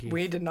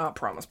We did not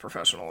promise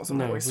professionalism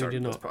when we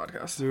started this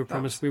podcast.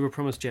 We were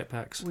promised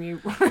jetpacks.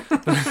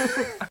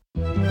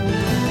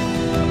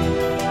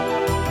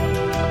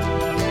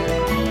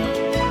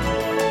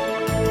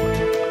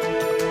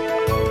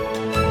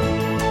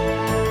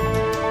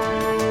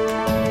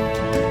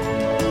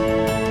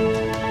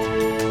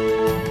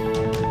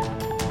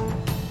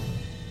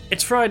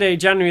 It's Friday,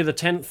 January the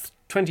 10th,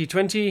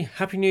 2020.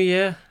 Happy New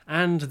Year,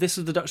 and this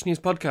is the Dutch News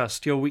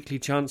Podcast, your weekly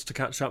chance to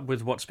catch up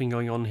with what's been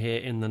going on here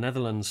in the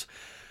Netherlands.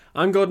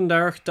 I'm Gordon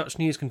Darroch, Dutch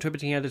News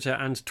contributing editor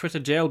and Twitter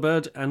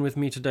jailbird, and with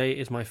me today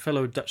is my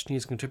fellow Dutch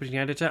News contributing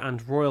editor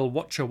and royal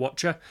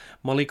watcher,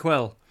 Molly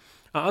Quell.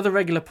 Our other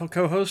regular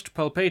co-host,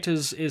 Paul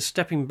Peters, is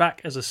stepping back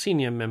as a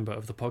senior member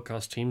of the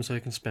podcast team so he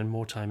can spend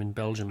more time in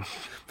Belgium.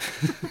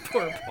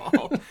 Poor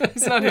Paul.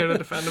 He's not here to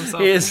defend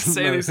himself and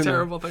say these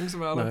terrible things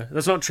about him. No,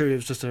 that's not true. It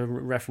was just a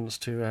reference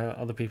to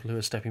other people who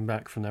are stepping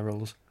back from their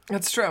roles.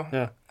 That's true.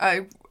 Yeah.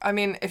 I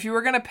mean, if you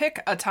were going to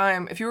pick a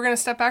time, if you were going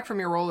to step back from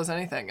your role as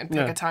anything and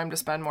pick a time to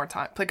spend more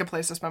time, pick a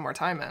place to spend more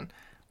time in,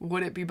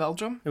 would it be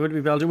Belgium? It would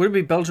be Belgium. Would it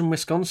be Belgium,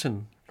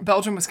 Wisconsin?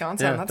 Belgium,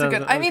 Wisconsin. Yeah, that's a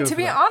good. I mean, to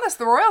be honest,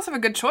 the Royals have a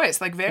good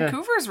choice. Like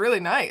Vancouver is really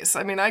nice.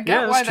 I mean, I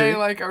get why they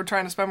are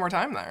trying to spend more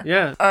time there.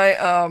 Yeah.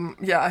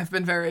 I've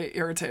been very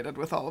irritated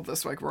with all of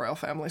this royal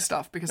family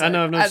stuff because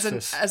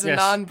as a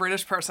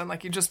non-British person,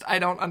 I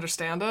don't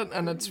understand it,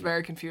 and it's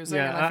very confusing.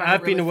 Yeah, and I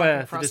I've really been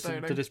aware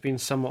that it's been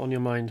somewhat on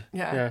your mind.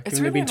 Yeah, it's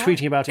really been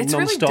tweeting about it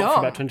non-stop for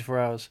about 24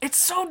 hours. It's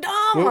so dumb.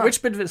 Well,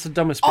 which bit of it's the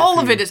dumbest bit? All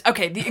of it is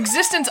okay. The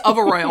existence of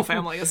a royal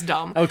family is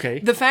dumb. Okay.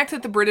 The fact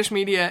that the British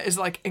media is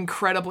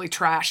incredibly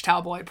trash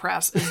tabloid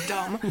press is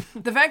dumb.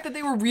 The fact that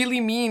they were really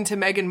mean to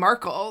Meghan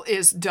Markle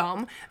is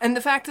dumb. And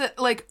the fact that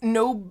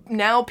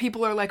now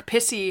people are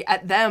pissy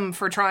at them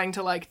for trying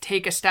to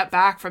take a step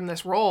back from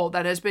this role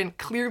that has been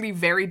clearly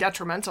very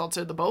detrimental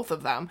to the both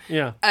of them.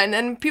 Yeah. And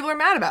then people are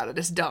mad about it.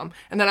 It's dumb.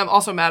 And then I'm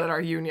also mad at our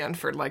union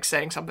for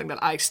saying something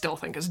that I still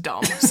think is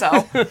dumb.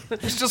 So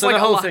it's just the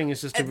whole thing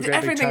is just a great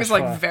everything is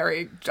fire.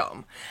 Very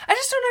dumb. I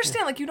just don't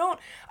understand.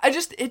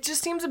 It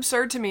just seems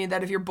absurd to me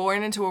that if you're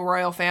born into a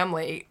royal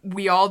family,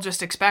 we all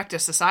just expect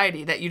as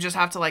society that you just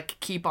have to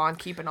keep on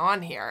keeping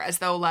on here, as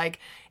though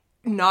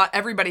not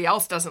everybody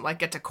else doesn't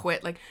get to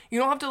quit. You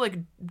don't have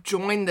to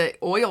join the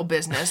oil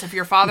business if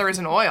your father is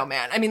an oil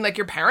man. I mean,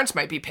 your parents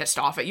might be pissed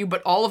off at you,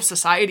 but all of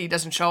society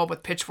doesn't show up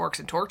with pitchforks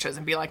and torches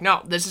and be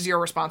no, this is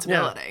your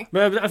responsibility.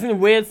 Yeah. But I think the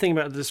weird thing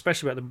about this,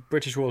 especially about the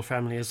British royal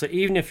family, is that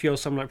even if you're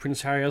someone like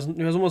Prince Harry,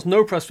 who has almost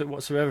no prospect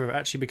whatsoever of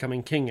actually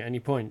becoming king at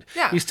any point,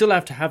 you still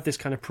have to have this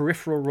kind of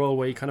peripheral role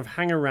where you kind of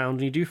hang around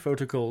and you do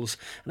photocalls,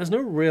 and there's no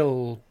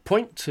real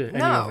point to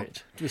any of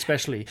it,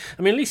 especially.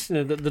 I mean, at least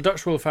the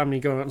Dutch royal family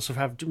go out and sort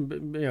of have,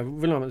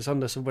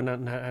 Willem-Alexander went out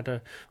and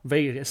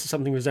had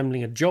something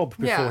resembling a job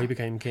before he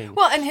became king.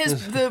 Well,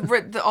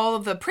 and all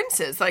of the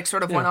princes went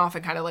off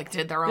and kind of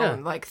did their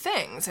own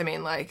things. I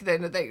mean,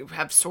 they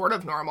have sort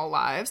of normal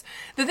lives.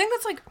 The thing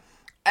that's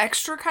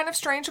extra kind of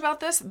strange about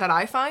this, that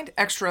I find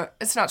extra,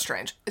 it's not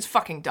strange, it's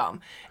fucking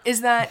dumb,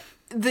 is that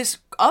this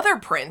other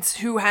prince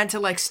who had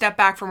to step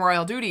back from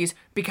royal duties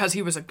because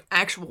he was an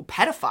actual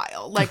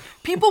pedophile.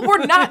 People were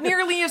not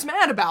nearly as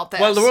mad about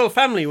this. Well, the royal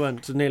family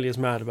weren't nearly as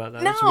mad about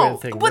that. No, it's a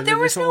weird thing. But there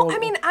was no.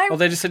 Or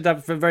they just said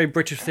that very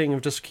British thing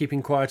of just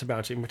keeping quiet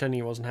about it and pretending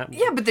it wasn't happening.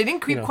 Yeah, but they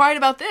didn't keep quiet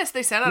about this.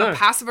 They sent out a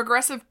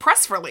passive-aggressive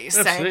press release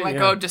saying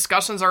oh,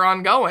 discussions are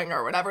ongoing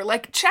or whatever.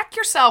 Check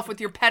yourself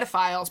with your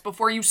pedophiles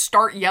before you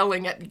start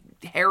yelling at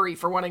Harry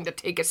for wanting to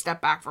take a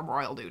step back from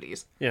royal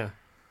duties. Yeah.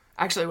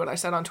 Actually, what I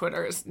said on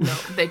Twitter is, no,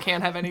 they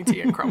can't have any tea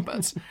and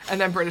crumpets.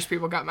 And then British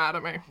people got mad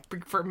at me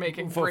for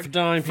making... For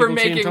denying people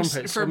tea and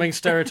crumpets. For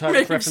making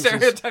references.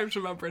 Stereotypes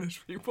about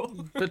British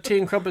people. But tea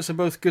and crumpets are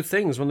both good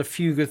things. One of the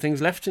few good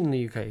things left in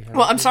the UK.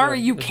 Well, I'm sorry,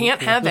 you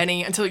can't have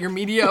any until your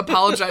media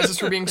apologizes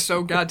for being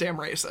so goddamn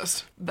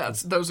racist.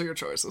 Those are your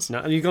choices.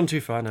 No, you've gone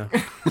too far now.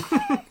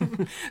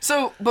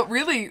 But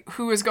really,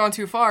 who has gone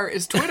too far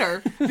is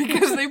Twitter,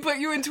 because they put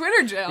you in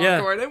Twitter jail,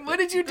 Gordon. What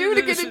did you do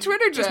to get in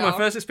Twitter jail? It's my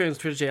first experience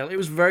in Twitter jail. It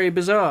was very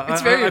bizarre.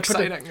 It's very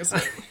exciting,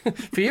 isn't it?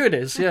 For you it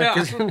is,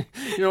 because you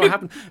know what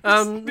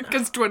happened.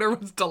 Because Twitter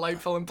was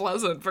delightful and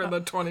pleasant for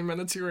the 20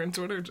 minutes you were in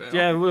Twitter jail.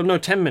 Yeah, well, no,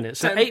 10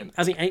 minutes. I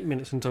think 8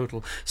 minutes in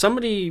total.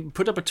 Somebody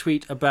put up a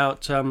tweet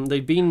about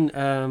they'd been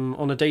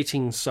on a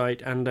dating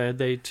site, and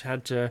they'd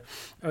had... it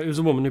was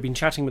a woman who'd been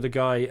chatting with a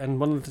guy, and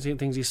one of the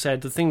things he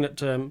said, the thing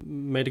that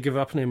made her give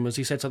up on him was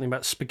he said something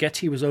about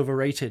spaghetti was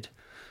overrated.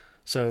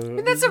 So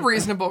that's a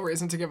reasonable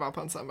reason to give up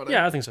on somebody.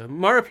 Yeah, I think so.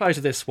 My reply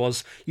to this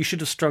was, you should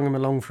have strung him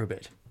along for a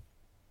bit.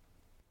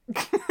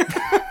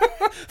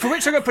 For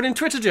which I got put in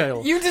Twitter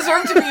jail. You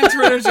deserve to be in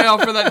Twitter jail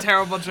for that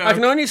terrible joke. I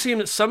can only assume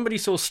that somebody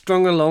saw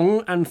strung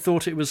along and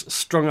thought it was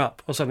strung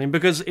up or something,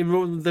 because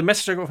the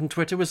message I got from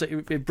Twitter was that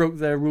it broke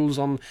their rules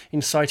on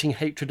inciting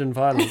hatred and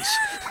violence.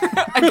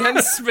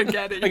 Against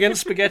spaghetti.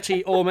 Against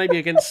spaghetti, or maybe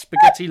against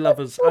spaghetti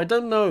lovers. I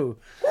don't know.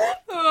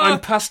 I'm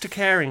past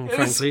caring,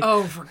 frankly.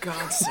 Oh, for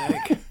God's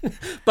sake.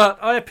 But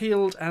I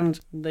appealed and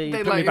they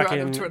put let me you back out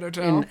of in Twitter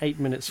jail. 8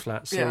 minutes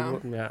flat. So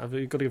Yeah.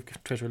 you've got to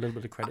give Twitter a little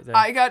bit of credit there.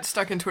 I got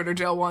stuck in Twitter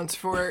jail once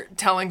for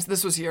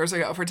this was years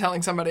ago, for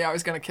telling somebody I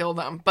was going to kill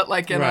them. But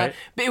like Right.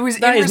 it was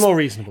That is more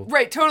reasonable.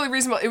 Right, totally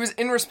reasonable. It was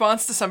in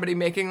response to somebody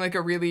making like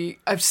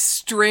a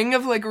string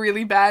of like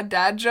really bad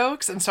dad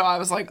jokes, and so I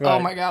was like, Right. "Oh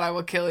my god, I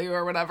will kill you"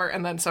 or whatever.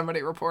 And then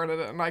somebody reported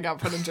it, and I got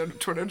put in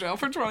Twitter jail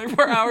for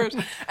 24 hours.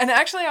 And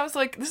actually, I was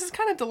like, "This is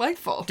kind of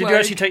delightful." Did you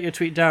actually take your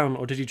tweet down,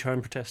 or did you try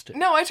and protest it?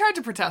 No, I tried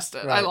to protest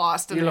it. I Right.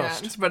 lost in You the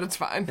lost. end, but it's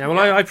fine. Yeah, well,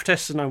 I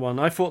protested and I won.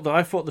 I fought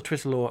the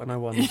Twitter law and I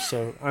won.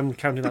 So I'm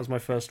counting that as my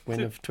first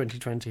win of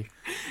 2020.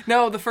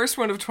 No, the first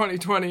one of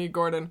 2020,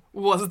 Gordon,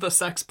 was the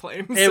sex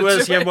plane. It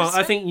was, yeah. Well, I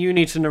situation. think you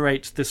need to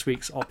narrate this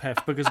week's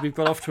OPHEF because we've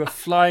got off to a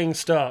flying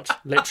start,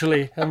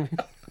 literally.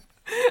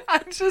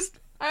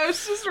 I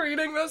was just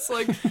reading this,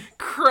 like,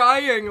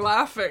 crying,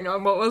 laughing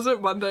on, what was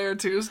it, Monday or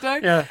Tuesday?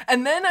 Yeah.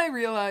 And then I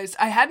realized,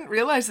 I hadn't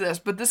realized this,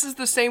 but this is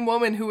the same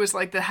woman who was,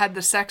 like, had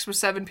the sex with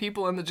 7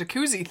 people in the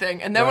jacuzzi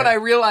thing. And then when Right. I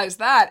realized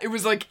that, it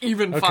was, like,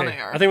 even Okay.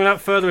 funnier. I think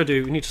without further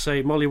ado, we need to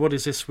say, Molly, what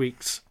is this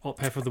week's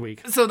OPHEF of the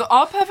week? So the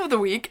OPHEF of the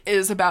week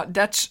is about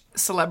Dutch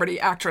celebrity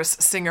actress,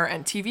 singer,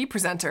 and TV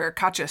presenter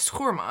Katja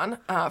Schoorman.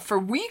 For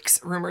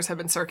weeks, rumors have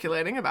been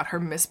circulating about her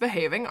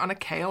misbehaving on a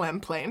KLM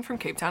plane from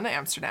Cape Town to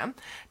Amsterdam.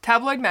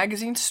 Tabloid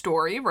magazine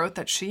Story wrote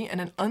that she and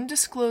an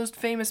undisclosed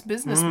famous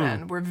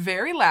businessman were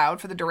very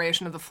loud for the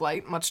duration of the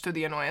flight, much to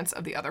the annoyance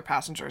of the other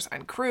passengers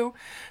and crew.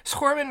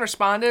 Schoorman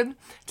responded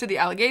to the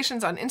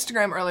allegations on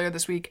Instagram earlier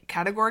this week,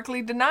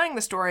 categorically denying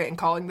the story and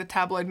calling the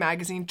tabloid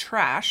magazine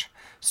trash.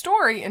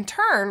 Story, in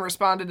turn,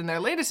 responded in their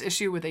latest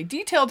issue with a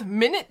detailed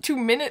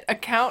minute-to-minute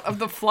account of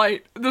the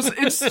flight.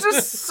 It's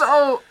just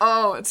so...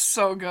 Oh, it's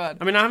so good.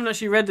 I mean, I haven't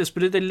actually read this, but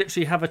did they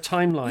literally have a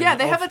timeline? Yeah,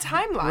 they have a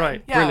timeline.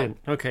 Right, Yeah. brilliant.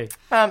 Okay.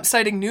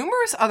 Citing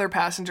numerous other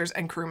passengers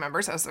and crew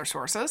members as their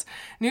sources.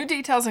 New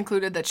details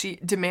included that she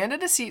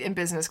demanded a seat in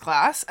business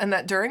class and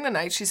that during the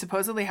night she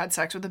supposedly had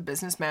sex with a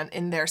businessman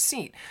in their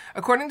seat.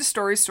 According to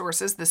Story's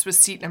sources, this was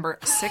seat number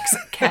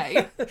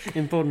 6K.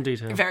 Important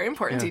detail. Very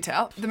important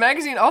detail. The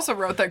magazine also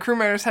wrote that crew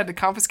members had to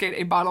confiscate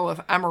a bottle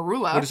of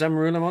Amarula. What is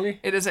Amarula, Molly?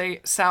 It is a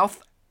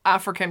South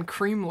African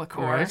cream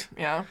liqueur. Right.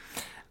 Yeah.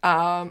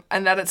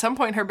 And that at some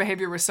point her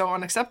behavior was so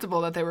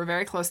unacceptable that they were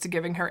very close to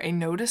giving her a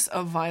notice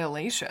of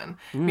violation,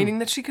 meaning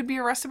that she could be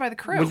arrested by the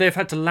crew. Would they have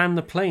had to land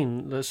the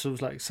plane that's sort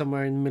of like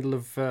somewhere in the middle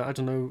of,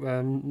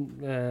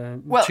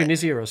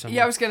 Tunisia or something?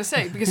 Yeah, I was going to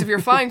say, because if you're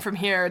flying from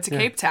here to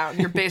Cape Town,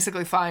 you're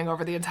basically flying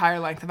over the entire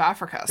length of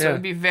Africa. So it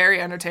would be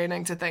very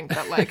entertaining to think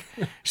that, like,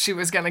 she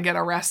was going to get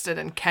arrested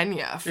in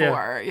Kenya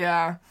for,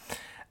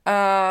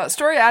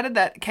 Story added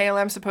that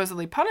KLM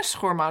supposedly punished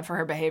Schoorman for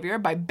her behavior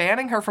by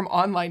banning her from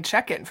online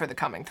check-in for the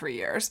coming 3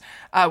 years,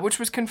 which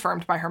was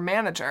confirmed by her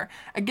manager.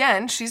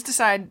 Again, she's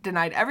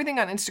denied everything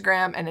on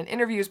Instagram and in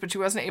interviews, but she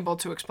wasn't able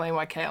to explain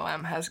why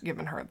KLM has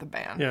given her the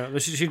ban. Yeah,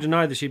 she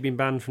denied that she'd been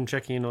banned from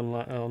checking in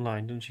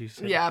online, didn't she?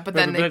 So, Yeah, but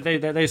then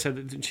they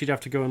said that she'd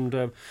have to go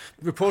and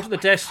report at the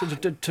desk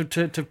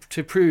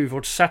to prove or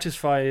to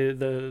satisfy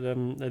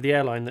the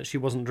airline that she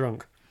wasn't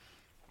drunk.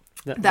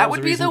 That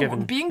would be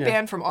given. being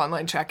banned from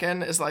online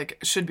check-in is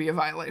should be a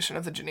violation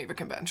of the Geneva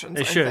Conventions.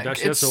 It should,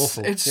 actually, that's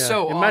awful. It's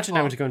so awful. Imagine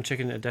having to go and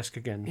check in at a desk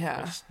again.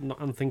 Yeah. It's not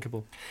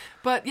unthinkable.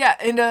 But yeah,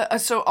 and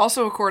so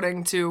also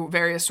according to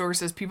various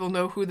sources, people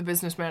know who the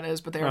businessman is,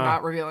 but they are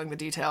not revealing the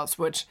details,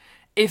 which...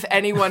 If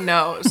anyone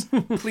knows,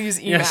 please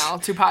email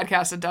to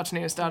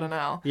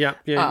podcast@dutchnews.nl.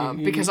 Yeah.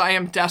 Because I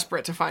am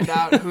desperate to find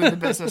out who the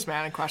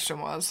businessman in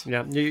question was.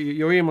 Yeah,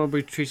 your email will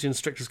be treated in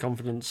strictest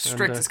confidence.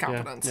 Strictest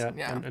confidence,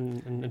 yeah.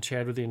 And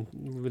shared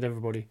with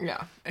everybody.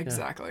 Yeah,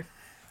 exactly.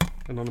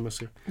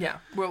 Anonymously. Yeah.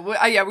 Well,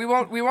 we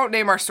won't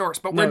name our source,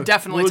 but we're No,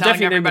 definitely we'll telling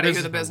definitely name the everybody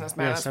who the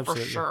businessman. businessman is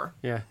Absolutely. for sure.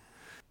 Yeah.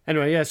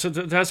 Anyway, yeah, so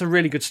that's a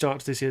really good start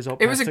to this year's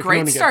OPHEF. It was a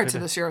great start to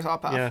this year's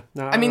OPHEF. Yeah.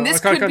 No, I mean,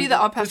 this could be the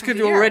OPHEF This of could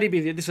the year. already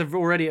be. This is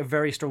already a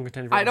very strong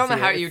contender. for I don't the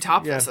know how year. you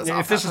top this as If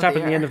OPHEF this of had the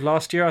happened at the year. end of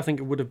last year, I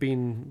think it would have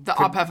been The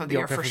OPHEF of the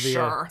year OPHEF for of the year.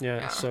 sure.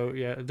 Yeah. So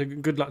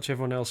good luck to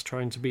everyone else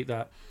trying to beat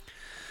that.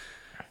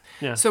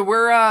 Yeah. So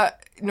we're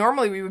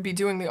normally we would be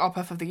doing the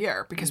OPHEF of the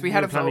year because we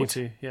had a planning vote.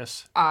 to,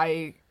 yes.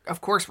 I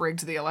of course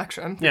rigged the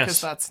election because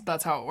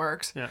that's how it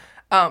works. Yeah.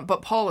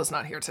 But Paul is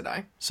not here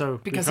today So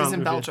because he's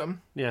in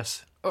Belgium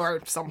Yes.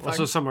 or something.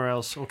 Also somewhere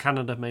else, or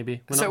Canada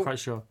maybe. We're not quite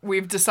sure.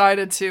 We've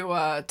decided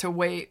to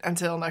wait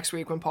until next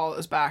week when Paul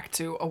is back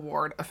to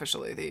award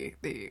officially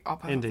the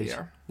OPHEF of the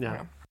year.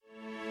 Yeah.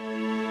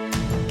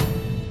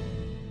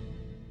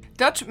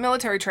 Dutch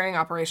military training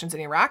operations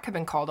in Iraq have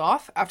been called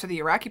off after the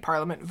Iraqi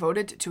parliament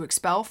voted to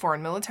expel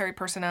foreign military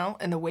personnel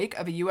in the wake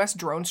of a U.S.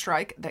 drone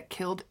strike that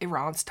killed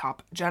Iran's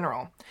top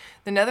general.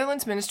 The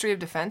Netherlands Ministry of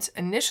Defense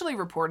initially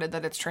reported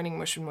that its training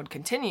mission would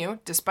continue,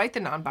 despite the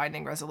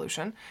non-binding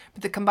resolution,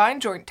 but the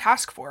Combined Joint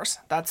Task Force,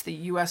 that's the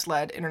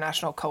U.S.-led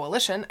international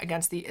coalition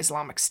against the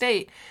Islamic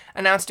State,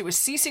 announced it was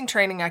ceasing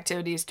training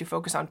activities to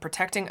focus on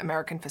protecting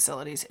American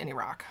facilities in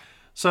Iraq.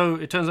 So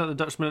it turns out the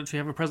Dutch military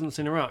have a presence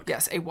in Iraq.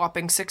 Yes, a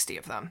whopping 60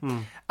 of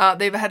them.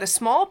 They've had a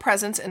small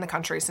presence in the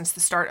country since the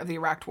start of the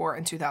Iraq War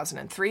in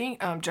 2003.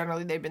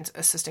 Generally, they've been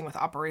assisting with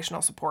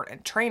operational support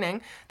and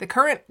training. The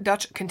current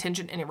Dutch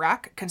contingent in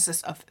Iraq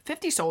consists of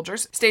 50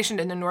 soldiers stationed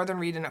in the northern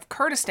region of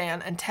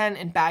Kurdistan and 10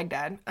 in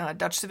Baghdad.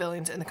 Dutch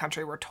civilians in the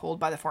country were told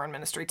by the foreign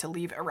ministry to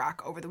leave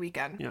Iraq over the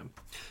weekend. Yeah.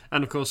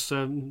 And of course,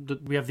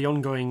 we have the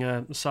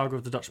ongoing saga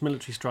of the Dutch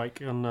military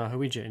strike on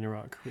Hawija in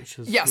Iraq, which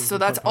is... Yes, so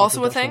that's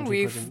also a thing.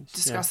 We've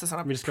discussed this on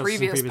a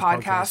previous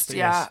podcast.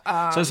 Yes.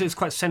 Yeah. So it's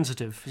quite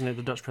sensitive, isn't it?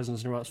 The Dutch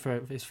presence in Iraq,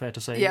 it's fair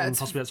to say. Yeah, and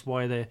possibly that's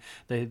why they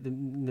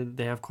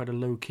have quite a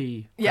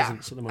low-key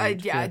presence at the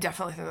moment. I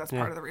definitely think that's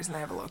part of the reason they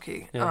have a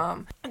low-key. Yeah.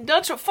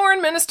 Dutch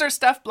Foreign Minister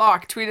Stef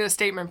Blok tweeted a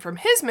statement from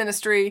his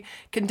ministry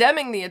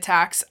condemning the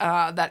attacks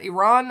that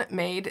Iran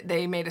made.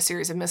 They made a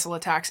series of missile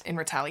attacks in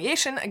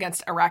retaliation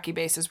against Iraqi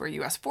bases where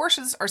U.S.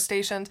 forces are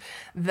stationed.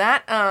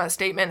 That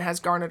statement has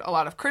garnered a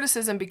lot of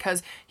criticism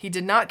because he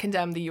did not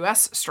condemn the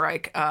U.S.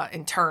 strike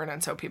in turn,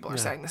 and so people are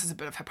saying this is a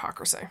bit of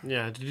hypocrisy.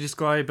 Yeah, did you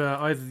describe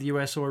either the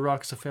US or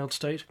Iraq as a failed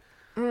state?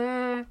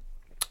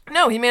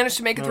 No, he managed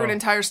to make it through an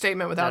entire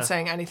statement without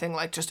saying anything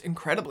like just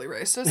incredibly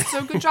racist,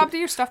 so good job to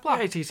you, Stef Blok.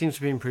 Yeah, he seems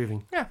to be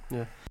improving. Yeah.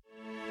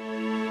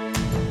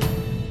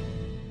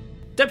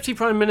 Deputy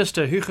Prime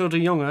Minister Hugo de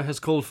Jonge has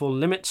called for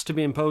limits to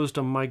be imposed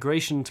on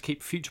migration to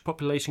keep future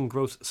population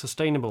growth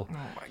sustainable. Oh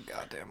my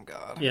goddamn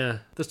god. Yeah.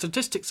 The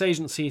statistics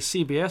agency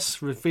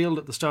CBS revealed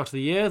at the start of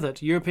the year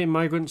that European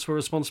migrants were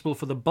responsible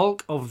for the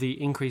bulk of the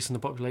increase in the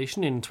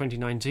population in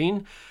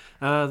 2019.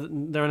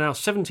 There are now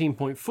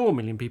 17.4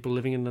 million people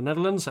living in the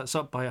Netherlands. That's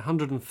up by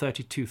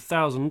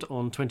 132,000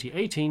 on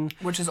 2018.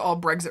 Which is all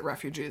Brexit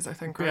refugees, I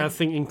think, right? Yeah, I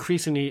think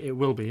increasingly it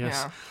will be,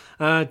 yes.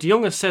 Yeah. De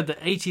Jonge said that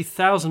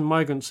 80,000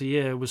 migrants a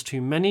year was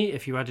too many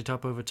if you add it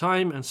up over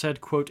time, and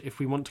said, quote, if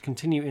we want to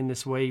continue in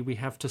this way, we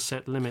have to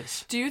set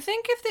limits. Do you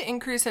think if the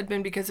increase had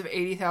been because of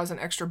 80,000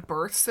 extra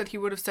births that he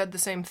would have said the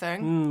same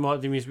thing? Well,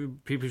 that means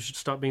people should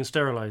start being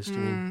sterilised.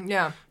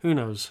 Yeah. Who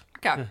knows?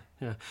 Okay.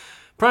 Yeah.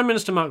 Prime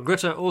Minister Mark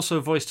Rutte also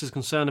voiced his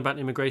concern about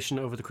immigration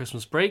over the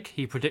Christmas break.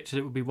 He predicted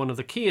it would be one of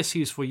the key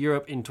issues for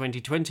Europe in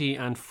 2020,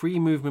 and free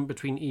movement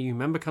between EU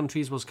member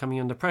countries was coming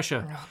under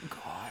pressure. Oh,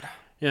 God.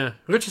 Yeah.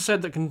 Rutte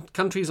said that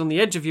countries on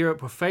the edge of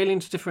Europe were failing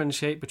to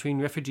differentiate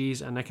between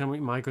refugees and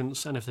economic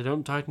migrants, and if they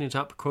don't tighten it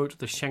up, quote,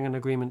 the Schengen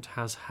Agreement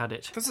has had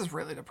it. This is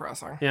really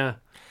depressing. Yeah.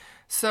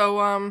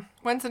 So,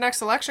 when's the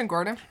next election,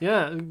 Gordon?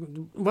 Yeah,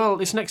 well,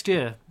 it's next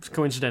year,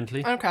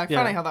 coincidentally. Okay, yeah.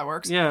 Funny how that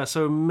works. Yeah,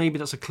 so maybe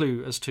that's a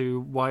clue as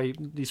to why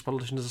these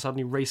politicians are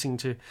suddenly racing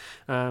to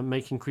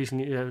make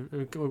increasingly,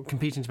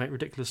 competing to make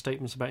ridiculous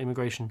statements about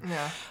immigration.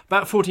 Yeah.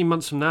 About 14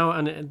 months from now,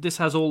 and this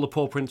has all the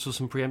paw prints of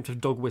some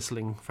preemptive dog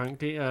whistling,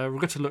 frankly.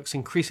 Rutte looks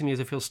increasingly as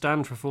if he'll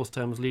stand for a fourth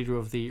term as leader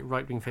of the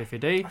right-wing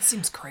VVD. That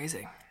seems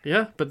crazy.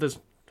 Yeah, but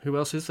who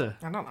else is there?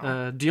 I don't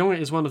know. De Jonge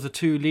is one of the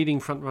two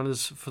leading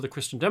frontrunners for the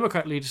Christian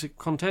Democrat leadership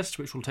contest,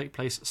 which will take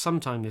place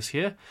sometime this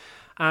year.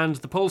 And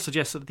the poll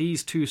suggests that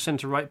these two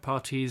centre-right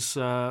parties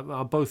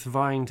are both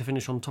vying to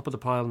finish on top of the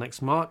pile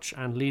next March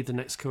and lead the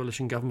next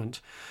coalition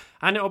government.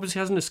 And it obviously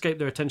hasn't escaped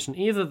their attention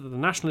either that the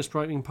nationalist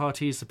right-wing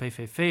parties, the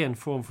PVV and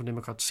Forum for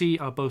Democratie,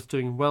 are both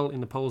doing well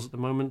in the polls at the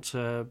moment,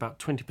 about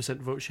 20%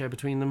 vote share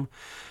between them.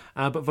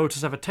 But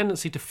voters have a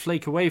tendency to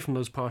flake away from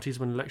those parties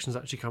when elections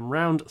actually come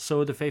round,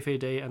 so the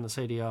VVD and the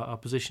CDA are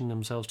positioning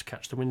themselves to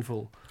catch the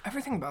windfall.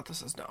 Everything about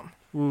this is dumb.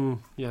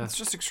 Yeah. It's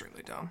just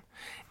extremely dumb.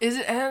 Is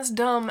it as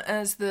dumb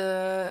as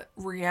the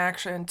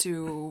reaction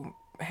to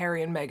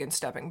Harry and Meghan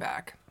stepping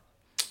back?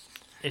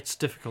 It's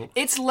difficult.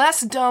 It's less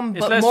dumb,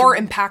 but more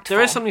impactful.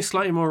 There is something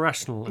slightly more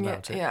rational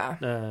about it.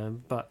 Yeah.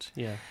 But,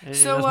 yeah, it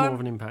has more of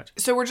an impact.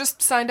 So we're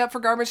just signed up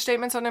for garbage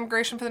statements on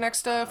immigration for the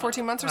next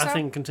 14 months or so? I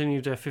think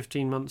continued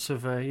 15 months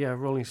of,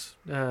 rolling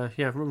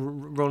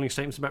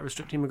statements about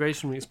restricting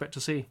immigration we expect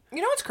to see.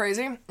 You know what's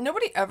crazy?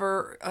 Nobody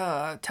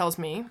ever tells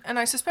me, and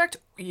I suspect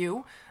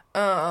you,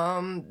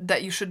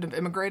 that you shouldn't have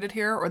immigrated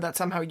here, or that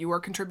somehow you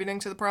are contributing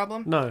to the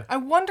problem. No. I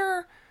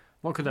wonder...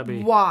 What could that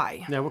be?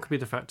 Why? Yeah, what could be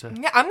the factor?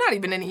 Yeah, I'm not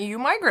even an EU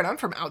migrant. I'm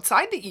from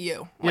outside the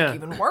EU.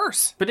 Even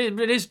worse. But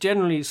it is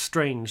generally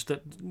strange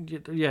that,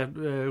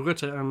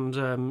 Rutte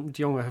and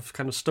De Jonge have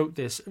kind of stoked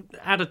this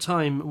at a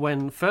time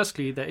when,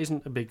 firstly, there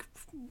isn't a big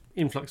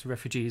influx of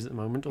refugees at the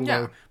moment,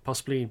 although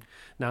possibly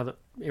now that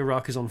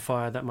Iraq is on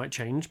fire that might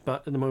change,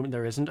 but at the moment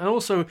there isn't. And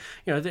also,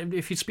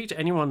 if you speak to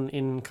anyone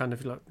in kind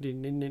of like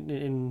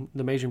in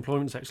the major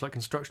employment sectors like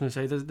construction, they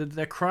say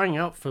they're crying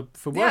out for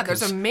workers. Yeah,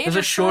 there's a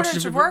major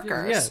shortage of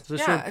workers.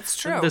 It's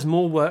true. There's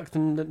more work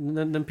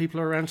than people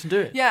are around to do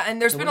it. Yeah,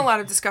 and there's been a lot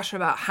of discussion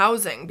about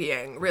housing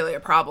being really a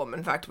problem.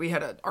 In fact, we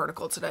had an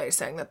article today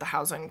saying that the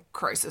housing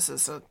crisis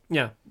is a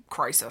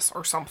crisis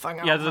or something.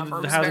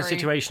 The housing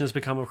situation has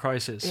become a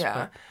crisis.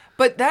 Yeah.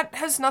 But that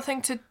has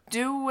nothing to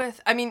do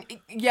with... I mean,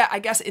 yeah, I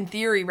guess in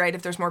theory, right,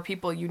 if there's more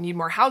people, you need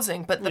more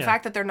housing. But the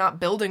fact that they're not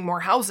building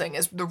more housing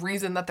is the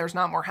reason that there's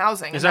not more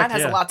housing. And that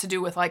has a lot to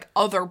do with, like,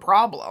 other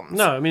problems.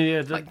 No, I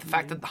mean... like the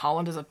fact that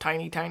Holland is a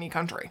tiny, tiny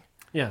country.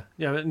 Yeah.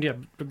 And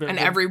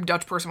every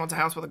Dutch person wants a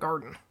house with a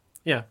garden.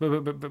 Yeah,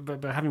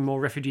 but having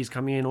more refugees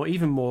coming in, or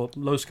even more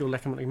low-skilled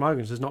economic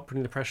migrants, is not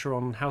putting the pressure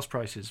on house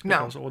prices.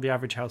 Because, or the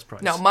average house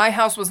price. No, my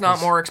house was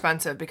not more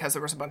expensive because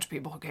there was a bunch of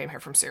people who came here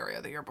from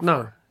Syria the year before.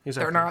 No,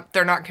 exactly.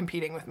 They're not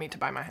competing with me to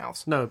buy my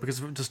house. No, because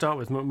to start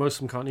with, most of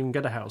them can't even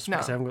get a house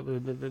because they haven't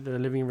got the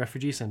living in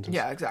refugee centres.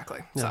 Yeah, exactly.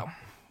 Yeah.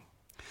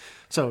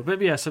 So,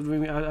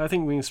 I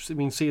think we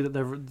can see that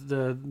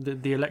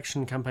the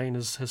election campaign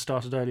has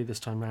started early this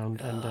time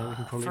round, and we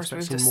can probably first expect we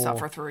have to some more.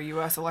 suffer through a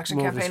U.S. election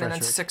campaign, and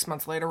then 6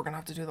 months later we're gonna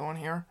have to do the one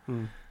here.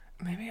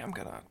 Maybe I'm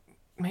gonna.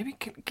 I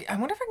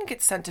wonder if I can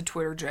get sent to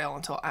Twitter jail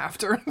until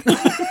after.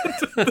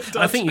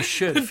 I think you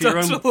should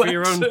for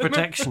your own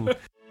protection.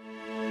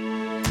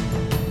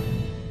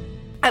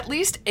 At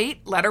least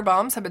 8 letter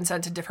bombs have been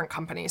sent to different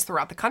companies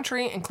throughout the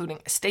country,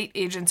 including estate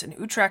agents in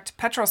Utrecht,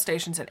 petrol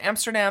stations in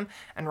Amsterdam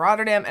and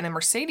Rotterdam, and a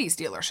Mercedes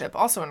dealership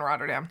also in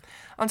Rotterdam.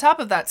 On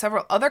top of that,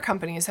 several other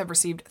companies have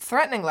received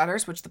threatening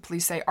letters, which the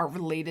police say are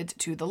related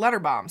to the letter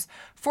bombs.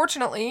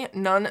 Fortunately,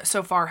 none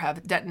so far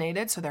have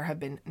detonated, so there have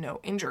been no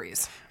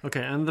injuries.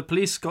 Okay, and the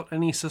police got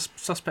any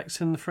suspects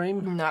in the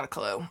frame? Not a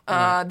clue.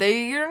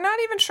 They are not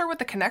even sure what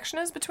the connection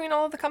is between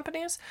all of the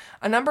companies.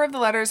 A number of the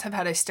letters have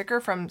had a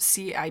sticker from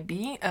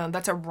CIB.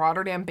 That's a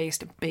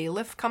Rotterdam-based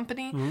bailiff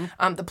company.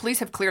 The police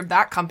have cleared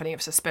that company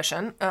of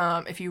suspicion.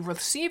 If you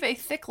receive a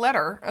thick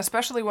letter,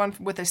 especially one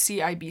with a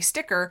CIB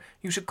sticker,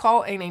 you should call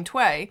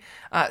 112.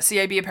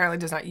 CIB apparently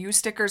does not use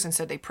stickers.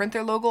 Instead, they print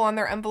their logo on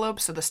their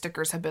envelopes, so the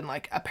stickers have been,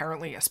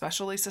 apparently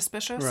especially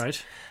suspicious.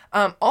 Right.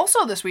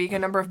 Also this week, a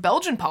number of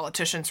Belgian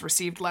politicians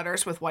received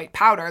letters with white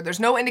powder. There's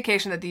no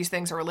indication that these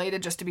things are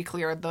related. Just to be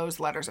clear,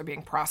 those letters are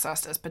being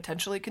processed as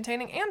potentially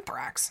containing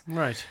anthrax.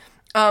 Right.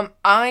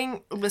 I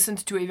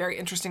listened to a very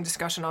interesting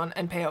discussion on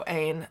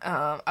NPO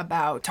 1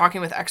 about talking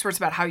with experts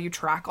about how you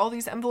track all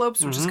these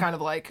envelopes, which is kind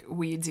of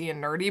weedsy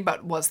and nerdy,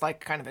 but was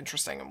kind of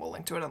interesting, and we'll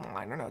link to it in the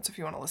liner notes if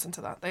you want to listen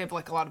to that. They have a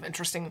lot of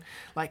interesting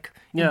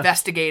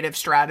investigative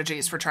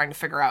strategies for trying to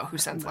figure out who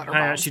sends letter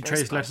bombs. I actually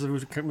traced letters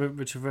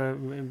which have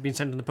been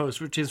sent in the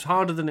post, which is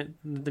harder than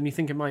you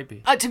think it might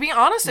be. To be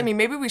honest, I mean,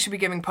 maybe we should be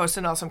giving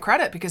PostNL some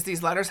credit because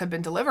these letters have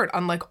been delivered,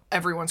 unlike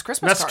everyone's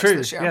Christmas cards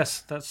this year.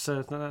 Yes, that's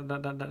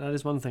that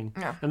is one thing.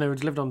 Yeah. And they were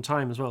delivered on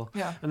time as well.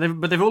 Yeah.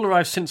 But they've all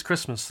arrived since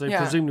Christmas. They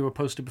presumably were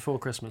posted before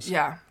Christmas.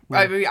 Yeah.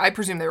 I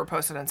presume they were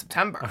posted in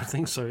September. I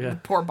think so, yeah.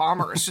 Poor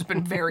bomber has just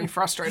been very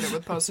frustrated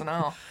with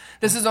PostNL.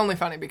 This is only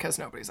funny because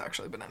nobody's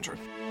actually been injured.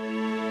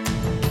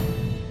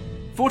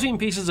 14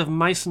 pieces of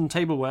Meissen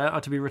tableware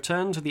are to be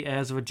returned to the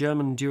heirs of a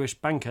German Jewish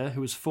banker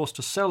who was forced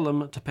to sell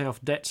them to pay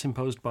off debts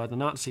imposed by the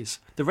Nazis.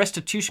 The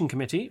Restitution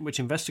Committee, which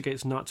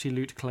investigates Nazi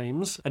loot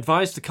claims,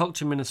 advised the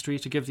Culture Ministry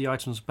to give the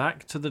items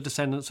back to the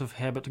descendants of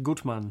Herbert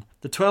Gutmann.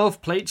 The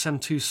 12 plates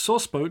and 2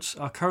 sauceboats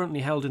are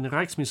currently held in the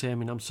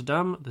Rijksmuseum in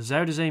Amsterdam, the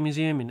Zuiderzee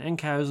Museum in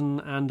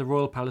Enkhuizen, and the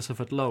Royal Palace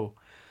of Atlo.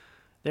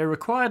 They were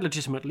acquired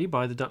legitimately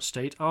by the Dutch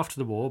state after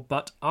the war,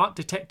 but art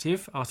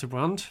detective Arthur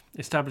Brandt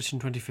established in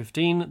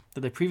 2015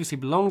 that they previously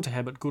belonged to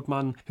Herbert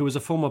Gutmann, who was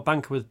a former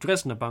banker with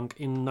Dresdner Bank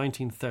in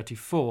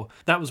 1934.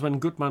 That was when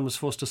Gutmann was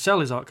forced to sell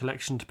his art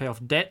collection to pay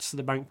off debts that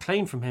the bank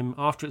claimed from him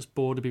after its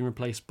board had been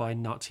replaced by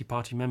Nazi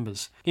party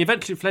members. He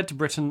eventually fled to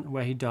Britain,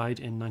 where he died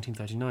in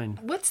 1939.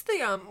 What's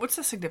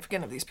the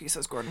significance of these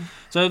pieces, Gordon?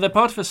 So they're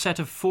part of a set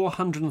of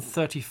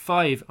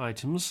 435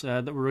 items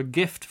that were a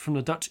gift from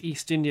the Dutch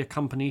East India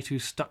Company to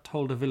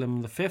Stadtholder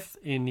Willem V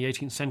in the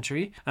 18th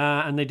century,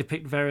 and they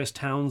depict various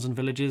towns and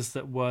villages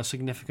that were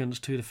significant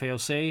to the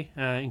VOC,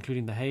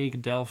 including The Hague,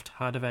 Delft,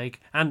 Harderwijk,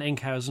 and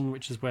Enkhuizen,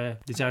 which is where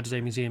the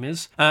Zuiderzee Museum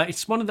is.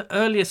 It's one of the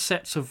earliest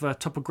sets of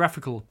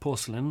topographical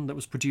porcelain that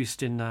was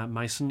produced in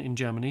Meissen in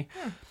Germany.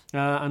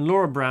 And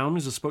Laura Brown,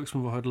 who's a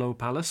spokesman for Atlo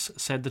Palace,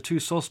 said the 2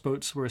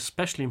 sauceboats were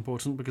especially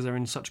important because they're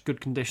in such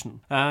good condition.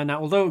 Now,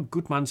 although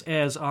Gutmann's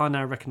heirs are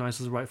now recognised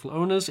as rightful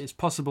owners, it's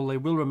possible they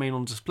will remain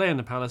on display in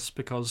the palace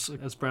because,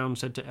 as Brown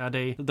said to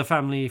Ade, the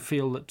family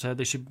feel that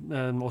they should,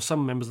 or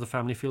some members of the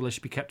family feel they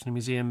should be kept in a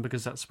museum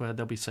because that's where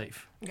they'll be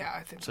safe. Yeah,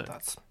 I think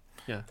that's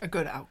a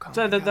good outcome.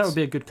 So that would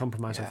be a good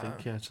compromise, I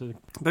think. Yeah. So,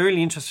 but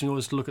really interesting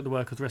always to look at the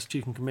work of the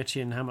Restitution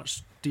Committee and how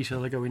much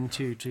detail they go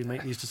into to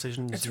make these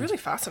decisions. It's really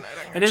fascinating.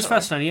 It is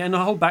fascinating, and the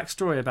whole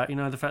backstory about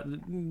the fact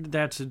that they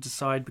had to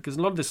decide, because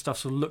a lot of this stuff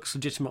sort of looks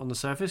legitimate on the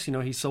surface.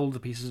 He sold the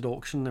pieces at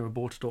auction; they were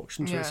bought at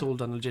auction, so it's all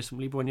done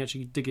legitimately. But when you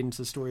actually dig into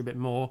the story a bit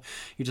more,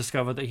 you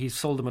discover that he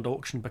sold them at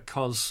auction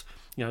because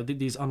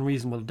these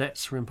unreasonable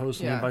debts were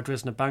imposed on him by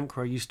Dresdner Bank,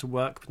 where he used to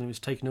work, but then it was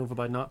taken over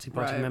by Nazi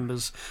party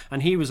members.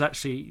 And he was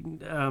actually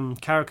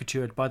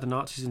caricatured by the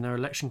Nazis in their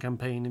election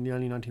campaign in the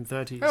early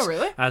 1930s. Oh,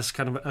 really? As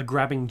kind of a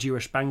grabbing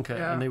Jewish banker,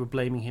 and they were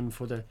blaming him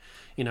for the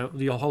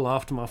whole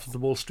aftermath of the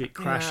Wall Street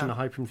crash and the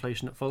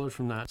hyperinflation that followed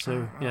from that.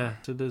 So,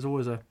 so there's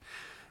always a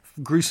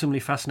gruesomely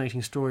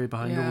fascinating story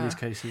behind all these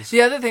cases.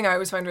 The other thing I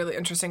always find really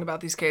interesting about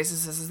these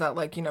cases is that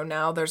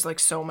now there's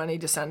so many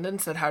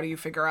descendants that how do you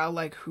figure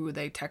out who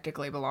they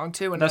technically belong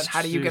to, and then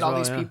how do you get all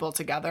these people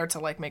together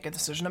to make a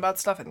decision about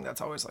stuff? I think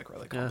that's always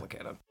really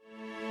complicated.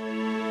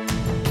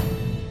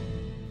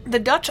 The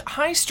Dutch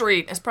high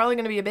street is probably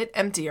going to be a bit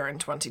emptier in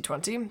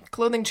 2020.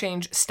 Clothing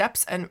chain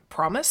Steps and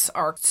Promise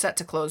are set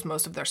to close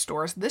most of their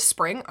stores this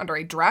spring under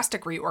a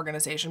drastic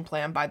reorganization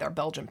plan by their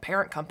Belgian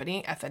parent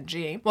company,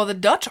 FNG, while the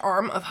Dutch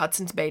arm of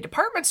Hudson's Bay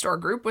Department Store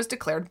Group was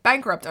declared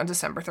bankrupt on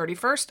December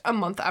 31st, a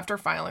month after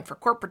filing for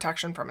court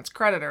protection from its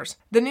creditors.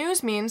 The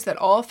news means that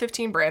all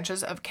 15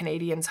 branches of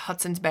Canadians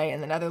Hudson's Bay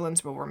in the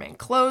Netherlands will remain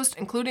closed,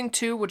 including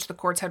 2 which the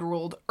courts had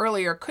ruled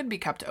earlier could be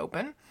kept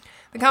open.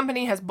 The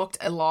company has booked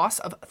a loss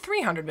of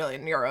 300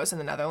 million euros in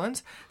the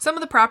Netherlands. Some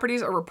of the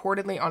properties are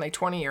reportedly on a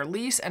 20-year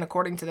lease, and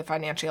according to the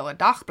Financiële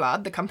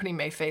Dagblad, the company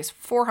may face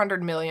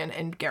 400 million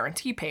in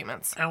guarantee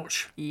payments.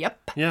 Ouch.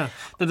 Yep. Yeah.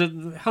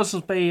 The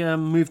Hudson's Bay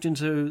moved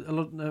into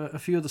a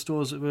few of the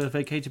stores that were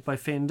vacated by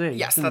F&D.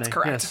 Yes, that's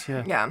correct. Yes,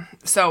 yeah. Yeah.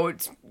 So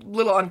it's a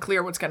little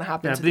unclear what's going to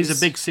happen. Yeah, to but these are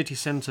big city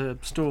centre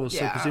stores,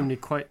 so Yeah. presumably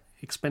quite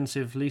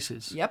expensive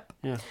leases. Yep.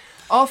 Yeah.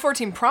 All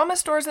 14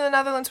 Promise stores in the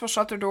Netherlands will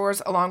shut their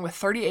doors, along with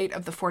 38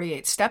 of the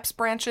 48 Steps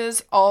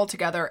branches.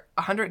 Altogether,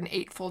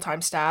 108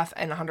 full-time staff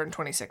and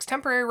 126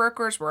 temporary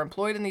workers were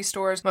employed in these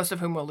stores, most of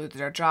whom will lose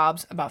their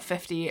jobs. About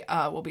 50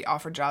 will be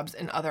offered jobs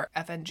in other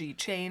FNG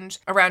chains.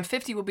 Around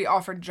 50 will be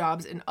offered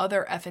jobs in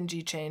other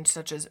FNG chains,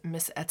 such as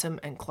Miss Etem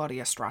and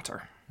Claudia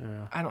Strater.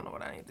 Yeah. I don't know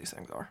what any of these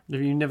things are.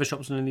 You never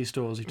shopped in any of these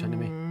stores, you're telling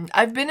me?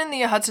 I've been in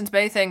the Hudson's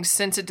Bay thing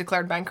since it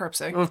declared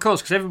bankruptcy. Well, of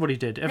course, because everybody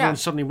did. Everyone Yeah.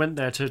 suddenly went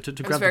there to It was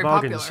grab the very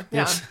bargains. popular.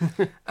 Yeah. Yes.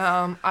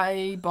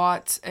 I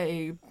bought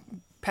a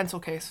pencil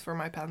case for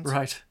my pens.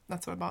 Right.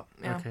 That's what I bought.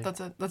 Yeah, Okay. That's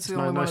the It's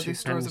only one nice of these with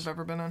stores pens. I've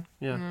ever been in.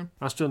 Yeah.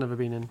 I've still never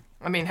been in.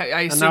 I mean, I now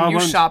I assume you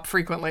won't- shop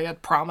frequently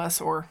at Promise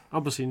or...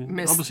 Obviously do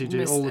Miss-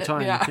 it all the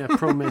time. yeah. Yeah,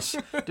 Pro-Miss.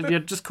 Yeah,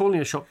 just calling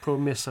a shop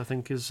Pro-Miss, I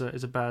think, is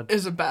a bad...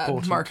 is a bad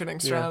portent. marketing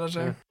Yeah, strategy.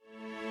 yeah.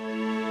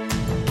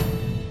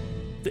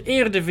 The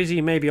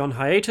Eredivisie may be on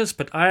hiatus,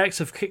 but Ajax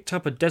have kicked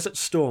up a desert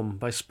storm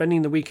by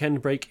spending the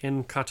weekend break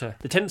in Qatar.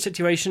 The tense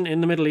situation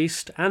in the Middle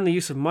East and the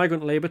use of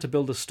migrant labour to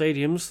build the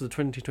stadiums for the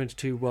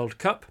 2022 World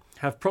Cup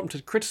have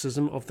prompted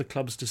criticism of the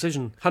club's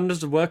decision.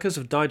 Hundreds of workers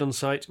have died on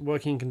site,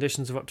 working in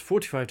conditions of up to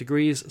 45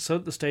 degrees, so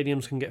that the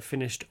stadiums can get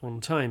finished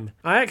on time.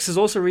 Ajax has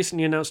also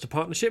recently announced a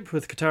partnership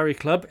with Qatari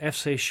club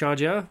FC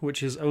Sharjah,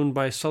 which is owned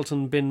by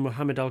Sultan bin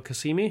Mohammed Al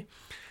Qasimi.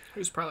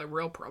 Who's probably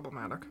real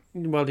problematic.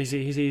 Well, he's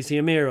the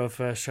emir of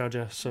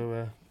Sharjah,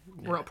 so...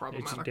 Real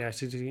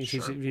problematic.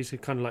 He's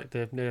kind of like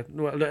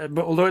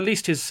but although at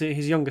least his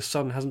youngest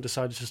son hasn't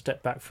decided to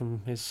step back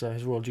from his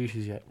royal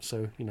duties yet,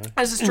 so you know.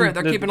 This is true.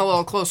 They're keeping a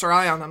little closer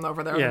eye on them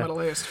over there in the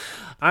Middle East.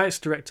 Ajax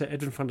director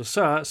Edwin van der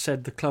Sar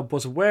said the club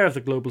was aware of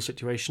the global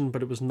situation,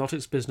 but it was not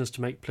its business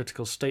to make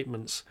political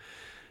statements.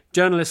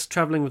 Journalists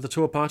travelling with the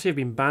tour party have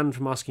been banned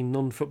from asking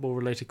non-football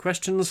related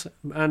questions,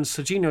 and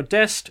Serginho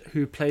Dest,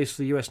 who plays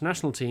for the US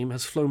national team,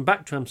 has flown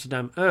back to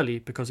Amsterdam early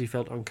because he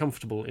felt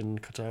uncomfortable in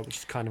Qatar, which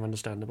is kind of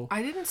understandable.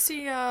 I didn't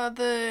see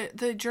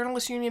the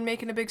journalist union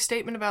making a big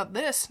statement about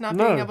this, not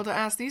being able to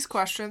ask these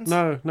questions.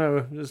 No,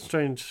 it's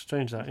strange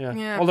that,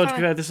 yeah. Although, to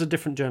be fair, this is a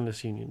different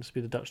journalist union. This would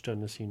be the Dutch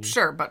journalist union.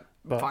 Sure, but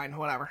fine,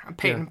 whatever. I'm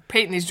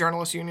painting these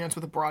journalist unions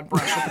with a broad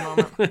brush at the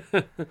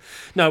moment.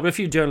 No, but a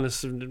few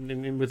journalists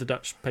with the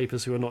Dutch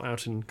papers who are not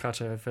out in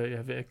Qatar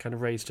have kind of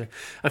raised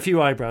a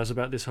few eyebrows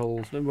about this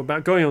whole,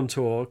 about going on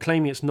tour,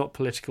 claiming it's not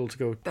political to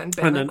go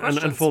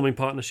and forming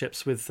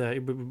partnerships with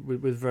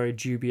very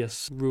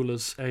dubious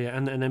rulers,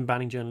 and then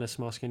banning journalists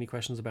from asking any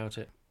questions about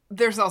it.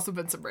 There's also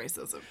been some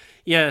racism.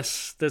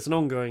 Yes, there's the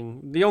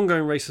ongoing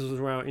racism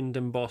row in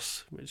Den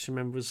Bosch, which I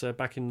remember was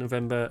back in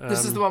November.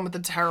 This is the one with the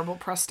terrible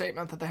press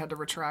statement that they had to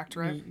retract,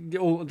 right?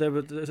 There was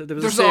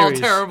There's a series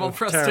terrible of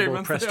press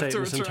terrible statements press they have to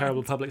statements and retract.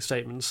 terrible public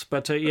statements.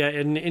 But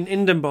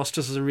in Den Bosch,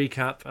 just as a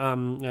recap,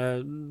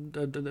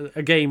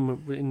 a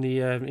game in the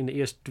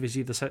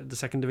Eredivisie, the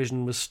second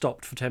division, was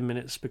stopped for 10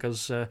 minutes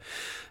because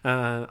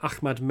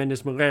Ahmad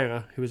Mendes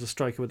Moreira, who was a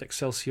striker with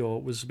Excelsior,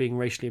 was being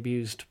racially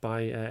abused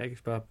by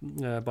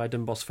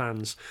Den Bosch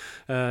fans.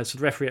 So the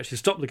referee actually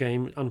stopped the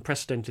game,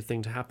 unprecedented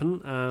thing to happen.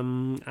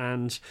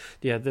 And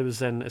there was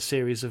then a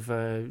series of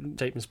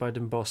statements by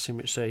Den Bosch in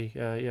which they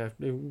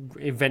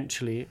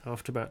eventually,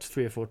 after about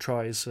 3 or 4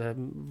 tries,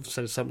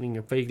 said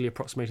something vaguely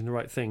approximating the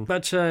right thing.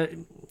 But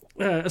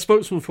a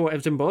spokesman for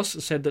Den Bosch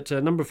said that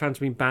a number of fans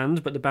have been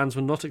banned, but the bans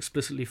were not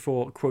explicitly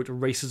for, quote,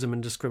 racism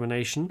and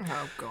discrimination.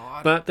 Oh,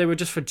 God. But they were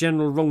just for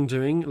general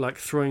wrongdoing, like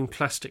throwing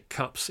plastic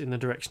cups in the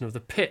direction of the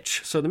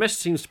pitch. So the message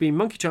seems to be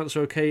monkey chants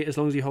are okay as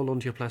long as you hold on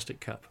to your plastic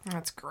cup.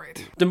 That's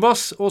great. Den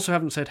Bosch also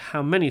haven't said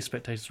how many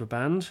spectators were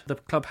banned. The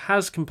club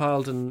has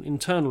compiled an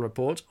internal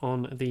report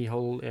on the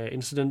whole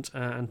incident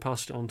and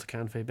passed it on to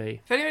CanFB.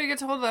 If anybody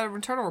gets a hold of that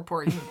internal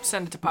report, you can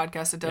send it to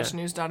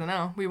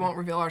podcast@dutchnews.nl. We won't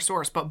reveal our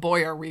source, but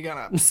boy, are we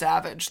gonna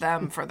savage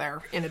them for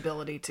their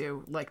inability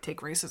to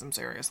take racism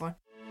seriously.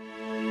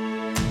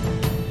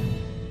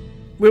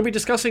 We'll be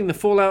discussing the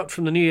fallout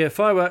from the New Year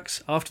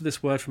fireworks after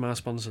this word from our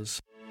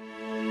sponsors.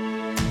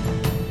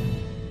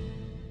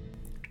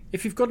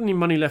 If you've got any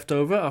money left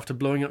over after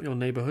blowing up your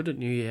neighbourhood at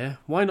New Year,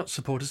 why not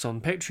support us on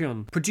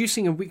Patreon?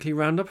 Producing a weekly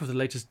roundup of the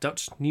latest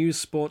Dutch news,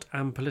 sport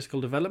and political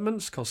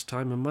developments costs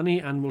time and money,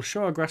 and will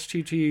show our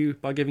gratitude to you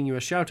by giving you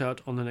a shout out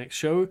on the next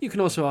show. You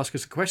can also ask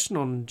us a question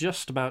on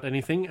just about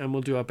anything, and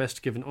we'll do our best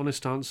to give an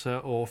honest answer,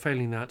 or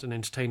failing that, an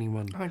entertaining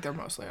one. I think they're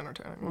mostly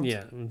entertaining ones.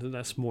 Yeah,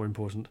 that's more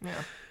important.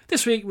 Yeah.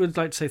 This week, we'd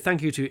like to say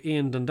thank you to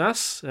Ian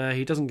Dundas.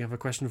 He doesn't have a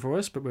question for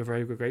us, but we're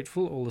very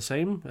grateful all the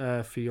same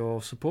for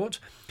your support.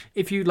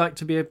 If you'd like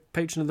to be a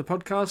patron of the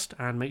podcast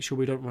and make sure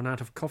we don't run out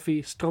of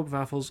coffee,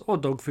 stroopwafels or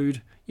dog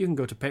food, you can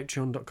go to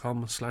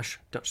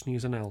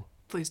patreon.com/DutchNewsNL.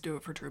 Please do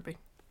it for Troopy.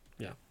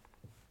 Yeah.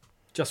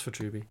 Just for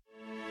Troopy.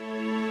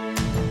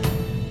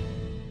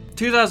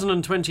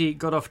 2020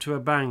 got off to a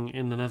bang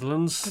in the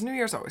Netherlands. The New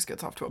Year's always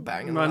gets off to a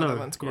bang in the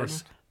Netherlands, Gordon.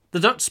 Yes. The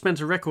Dutch spent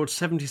a record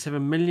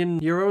 €77 million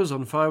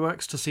on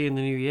fireworks to see in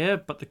the new year,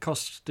 but the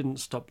costs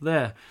didn't stop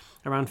there.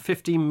 Around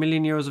 €15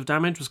 million of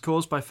damage was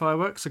caused by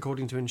fireworks,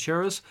 according to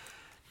insurers.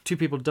 2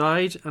 people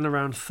died, and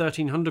around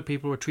 1,300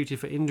 people were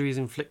treated for injuries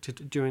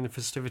inflicted during the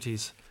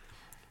festivities.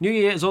 New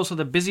Year is also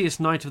the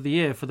busiest night of the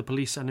year for the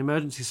police and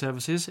emergency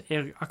services.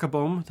 Erik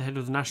Akkerboom, the head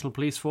of the National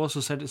Police Force,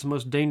 has said it's the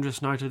most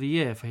dangerous night of the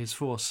year for his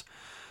force.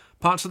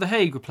 Parts of The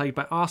Hague were plagued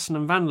by arson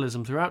and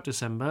vandalism throughout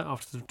December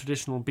after the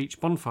traditional beach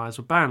bonfires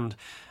were banned.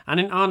 And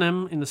in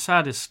Arnhem, in the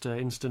saddest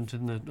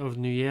incident over the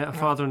New Year, a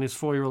father and his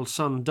 4-year-old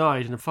son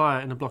died in a fire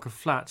in a block of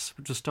flats,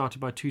 which was started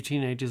by 2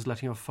 teenagers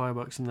letting off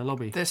fireworks in their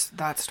lobby.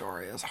 That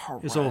story is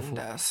horrendous. It's awful.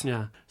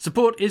 Yeah.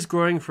 Support is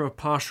growing for a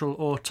partial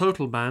or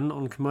total ban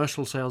on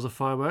commercial sales of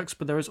fireworks,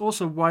 but there is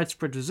also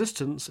widespread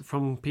resistance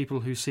from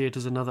people who see it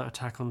as another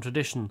attack on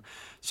tradition.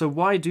 So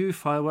why do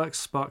fireworks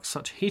spark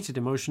such heated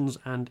emotions,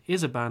 and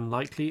is a ban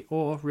likely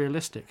or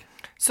realistic?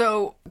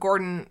 So,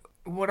 Gordon,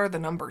 what are the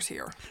numbers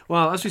here?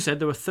 Well, as we said,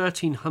 there were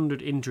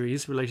 1,300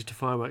 injuries related to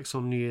fireworks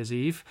on New Year's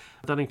Eve.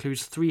 That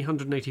includes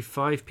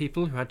 385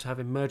 people who had to have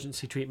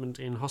emergency treatment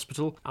in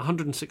hospital.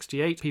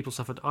 168 people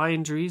suffered eye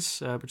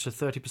injuries, which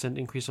is a 30%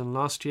 increase on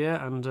last year,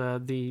 and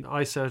the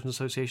Eye Surgeons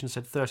Association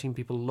said 13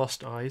 people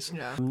lost eyes.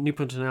 Yeah.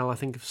 Nu.nl, I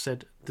think, have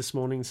said this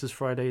morning, this is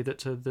Friday, that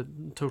the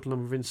total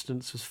number of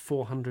incidents was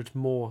 400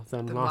 more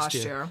than last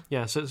year.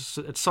 Yeah, so it's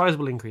a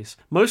sizable increase.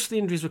 Most of the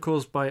injuries were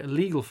caused by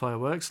illegal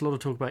fireworks. A lot of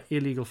talk about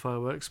illegal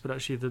fireworks, but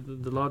actually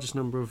the largest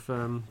number of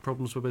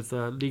problems were with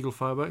legal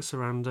fireworks,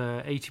 around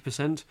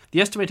 80%.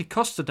 The estimated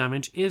cost of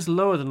damage is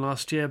lower than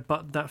last year,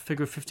 but that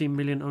figure of 15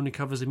 million only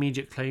covers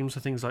immediate claims for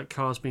things like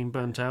cars being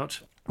burnt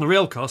out. The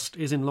real cost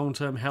is in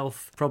long-term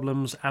health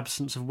problems,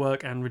 absence of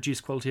work and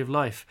reduced quality of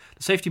life.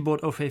 The safety board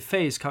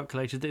OVV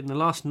calculated that in the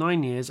last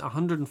 9 years,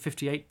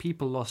 158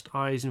 people lost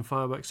eyes in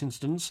fireworks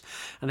incidents,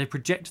 and they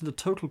projected the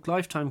total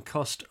lifetime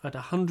cost at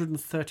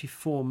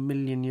 €134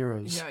 million.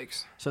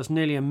 Yikes. So that's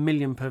nearly $1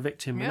 million per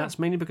victim, Yeah. and that's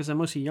mainly because they're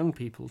mostly young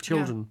people,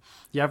 children. Yeah.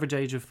 The average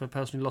age of a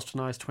person who lost an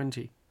eye is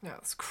 20. Yeah,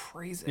 that's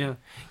crazy. Yeah.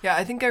 Yeah,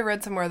 I think I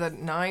read somewhere that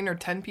 9 or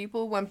 10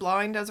 people went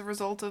blind as a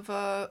result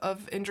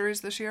of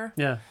injuries this year.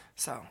 Yeah.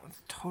 So,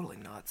 it's totally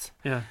nuts.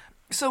 Yeah.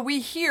 So we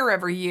hear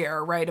every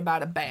year, right,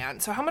 about a ban.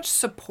 So how much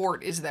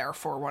support is there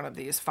for one of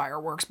these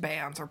fireworks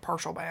bans or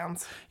partial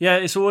bans? Yeah,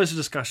 it's always a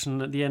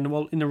discussion at the end,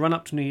 well, in the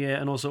run-up to New Year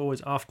and also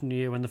always after New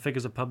Year when the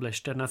figures are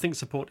published. And I think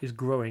support is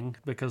growing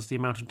because the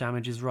amount of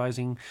damage is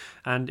rising,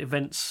 and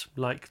events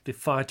like the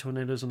fire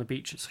tornadoes on the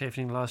beach at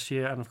Scheveningen last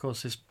year, and of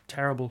course this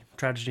terrible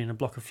tragedy in a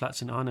block of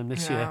flats in Arnhem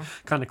this year,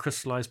 kind of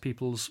crystallised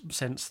people's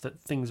sense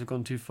that things have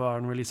gone too far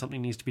and really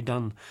something needs to be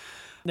done.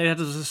 They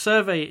had a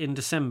survey in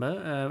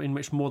December in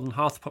which more than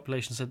half the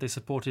population said they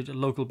supported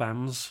local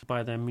bans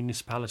by their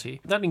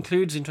municipality. That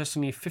includes,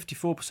 interestingly,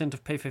 54%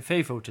 of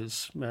PVV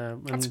voters.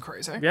 That's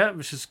crazy. Yeah,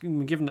 which is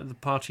given that the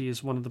party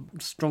is one of the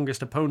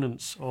strongest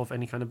opponents of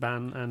any kind of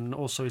ban, and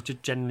also is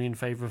just generally in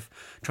favour of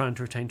trying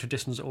to retain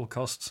traditions at all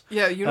costs.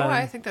 Yeah, you know why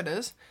I think that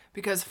is?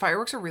 Because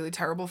fireworks are really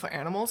terrible for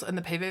animals, and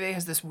the PVV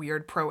has this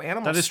weird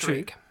pro-animal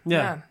streak. True.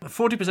 Yeah.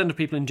 40% of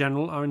people in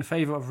general are in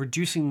favour of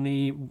reducing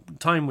the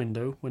time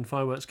window when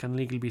fireworks can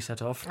legally be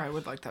set off. I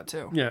would like that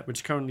too. Yeah,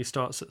 which currently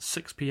starts at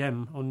 6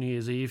 p.m. on New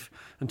Year's Eve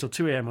until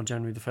 2 a.m. on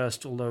January the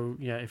 1st, although,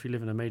 yeah, if you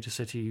live in a major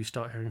city, you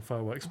start hearing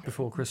fireworks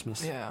before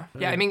Christmas. Yeah.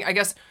 Yeah, I mean, I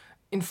guess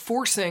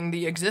enforcing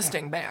the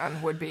existing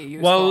ban would be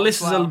useful. Well,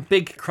 this is a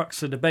big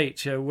crux of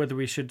debate, whether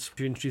we should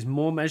introduce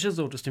more measures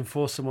or just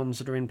enforce the ones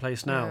that are in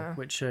place now,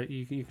 which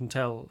you can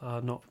tell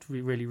are not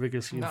really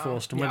rigorously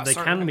enforced, and whether they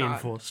can be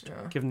enforced,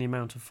 given the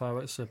amount of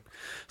fireworks that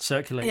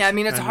circulate. Yeah, I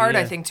mean, it's hard,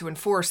 I think, to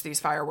enforce these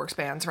fireworks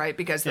bans, right?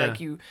 Because, like,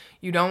 you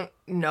don't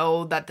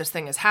know that this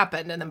thing has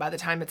happened, and then by the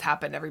time it's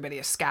happened, everybody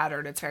is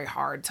scattered. It's very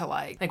hard to,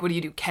 like, what do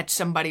you do, catch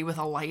somebody with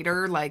a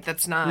lighter? Like,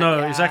 that's not...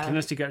 No, exactly.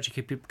 Unless you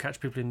actually catch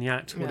people in the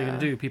act, what are you going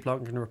to do? People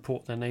aren't going to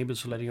report their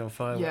neighbours for letting off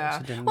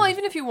fireworks. Yeah. Well,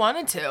 even if you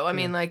wanted to, I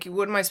mean, like,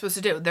 what am I supposed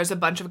to do? There's a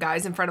bunch of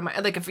guys in front of my...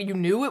 Like, if you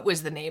knew it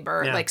was the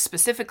neighbour, like,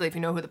 specifically if you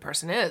know who the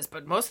person is,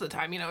 but most of the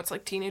time, it's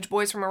like teenage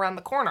boys from around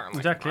the corner. Like,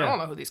 exactly. I don't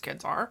know who these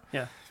kids are.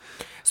 Yeah.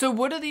 So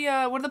what do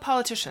the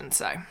politicians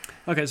say?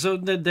 Okay, so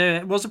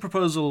there was a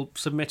proposal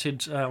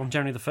submitted on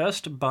January the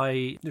 1st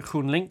by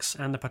GroenLinks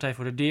and the Partij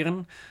voor de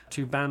Dieren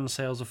to ban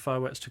sales of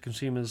fireworks to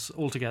consumers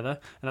altogether.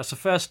 And that's the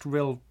first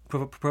real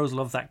proposal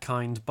of that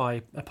kind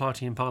by a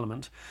party in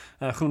Parliament.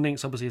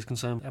 GroenLinks obviously is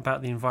concerned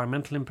about the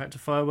environmental impact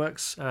of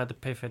fireworks. The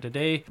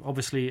PVDD,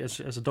 obviously, as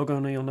a dog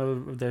owner, you'll know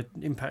the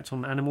impact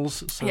on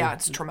animals. So yeah,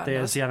 it's tremendous.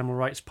 There's the Animal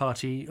Rights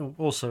Party,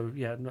 also,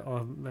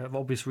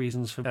 obvious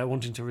reasons for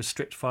wanting to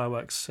restrict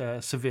fireworks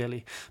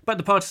severely. But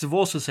the parties have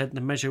also said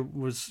the measure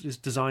is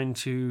designed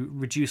to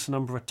reduce the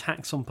number of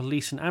attacks on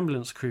police and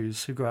ambulance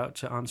crews who go out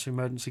to answer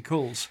emergency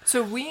calls.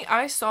 So we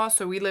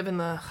live in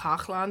the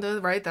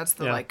Haaglanden, right? That's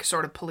the like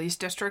sort of police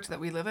district that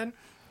we live in.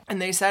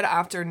 And they said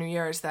after New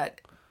Year's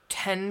that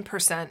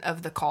 10%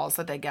 of the calls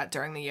that they get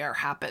during the year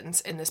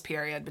happens in this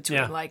period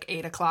between like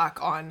 8 o'clock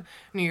on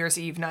New Year's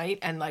Eve night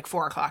and like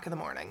 4 o'clock in the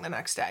morning the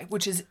next day,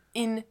 which is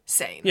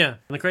insane. Yeah,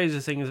 and the crazy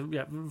thing is,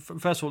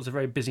 first of all, it's a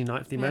very busy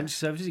night for the emergency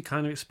services. You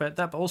kind of expect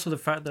that, but also the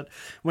fact that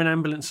when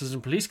ambulances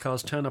and police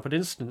cars turn up at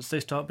incidents, they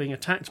start being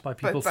attacked by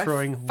people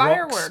throwing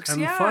fireworks rocks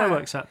and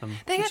fireworks at them.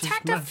 They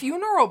attacked a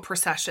funeral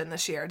procession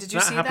this year. Did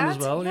you see that? That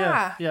happened as well,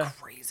 yeah.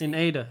 Crazy. In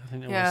Ada, I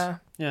think it was.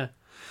 Yeah.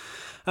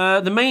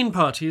 The main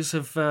parties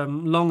have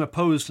long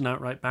opposed an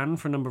outright ban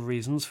for a number of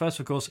reasons. First,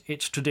 of course,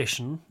 it's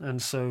tradition, and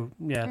so,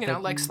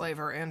 like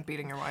slavery and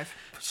beating your wife.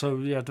 So,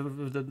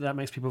 that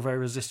makes people very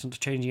resistant to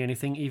changing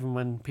anything, even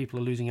when people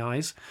are losing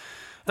eyes.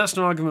 That's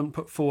an argument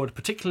put forward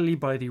particularly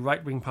by the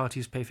right-wing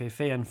parties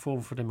PVV and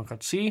Forum for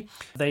Democratie.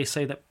 They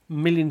say that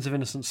millions of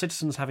innocent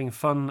citizens having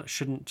fun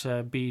shouldn't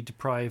be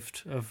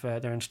deprived of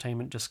their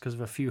entertainment just because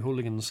of a few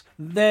hooligans.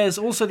 There's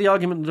also the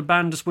argument that a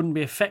ban just wouldn't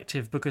be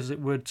effective because it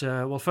would,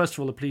 first of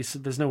all, the police,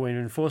 there's no way of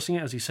enforcing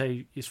it. As you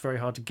say, it's very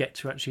hard to get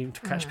to actually to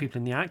catch people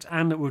in the act,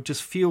 and it would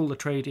just fuel the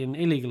trade in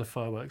illegal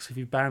fireworks. If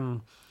you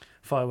ban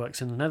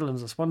fireworks in the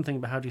Netherlands, that's one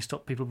thing, but how do you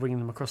stop people bringing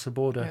them across the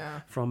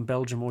border from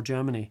Belgium or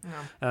Germany?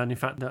 And in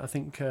fact, I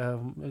think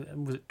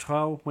was it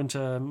Trouw went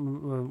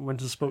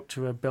and spoke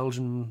to a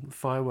Belgian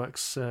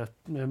fireworks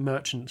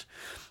merchant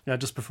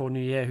just before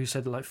New Year, who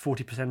said that like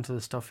 40% of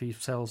the stuff he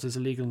sells is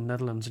illegal in the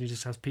Netherlands, and he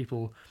just has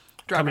people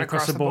coming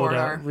across the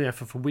border.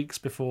 For weeks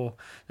before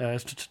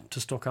to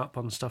stock up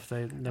on stuff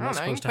they're not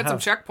supposed to have.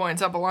 Put some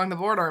checkpoints up along the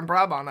border in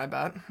Brabant, I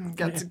bet.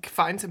 To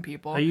find some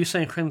people. Are you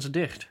saying Grenzen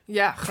dicht?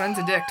 Yeah,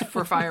 Grenzen dicht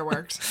for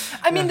fireworks.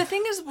 I mean, the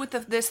thing is with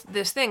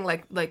this thing,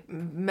 like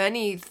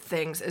many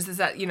things, is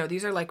that,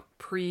 these are like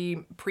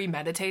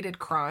premeditated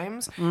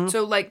crimes.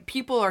 So like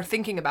people are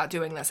thinking about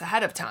doing this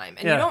ahead of time.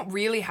 And you don't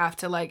really have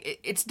to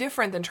it's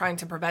different than trying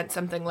to prevent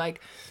something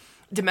like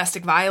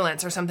domestic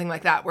violence or something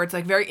like that, where it's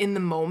like very in the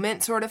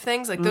moment sort of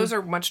things. Like those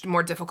are much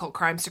more difficult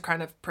crimes to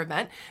kind of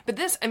prevent. But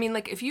this, I mean,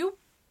 like if you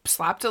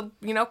slapped a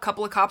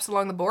couple of cops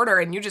along the border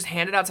and you just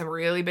handed out some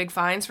really big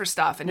fines for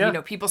stuff,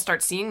 and people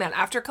start seeing that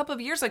after a couple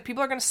of years, like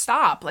people are going to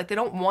stop. Like they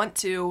don't want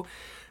to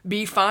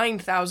be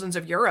fined thousands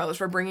of euros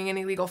for bringing in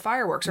illegal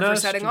fireworks or for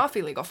setting off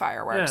illegal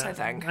fireworks, I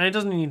think. And it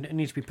doesn't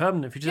need to be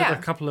permanent. If you just have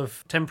a couple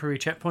of temporary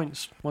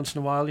checkpoints once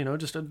in a while,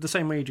 just the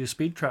same way you do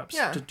speed traps,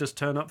 just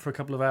turn up for a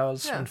couple of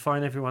hours and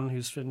fine everyone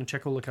who's going to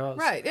check all the cars.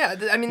 Right,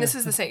 I mean, this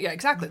is the same,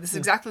 exactly. This is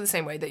exactly the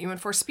same way that you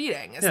enforce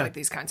speeding. It's like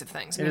these kinds of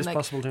things. I mean, it is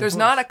possible to there's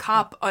enforce. not a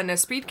cop on a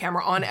speed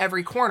camera on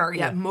every corner,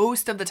 yet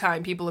most of the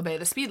time people obey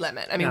the speed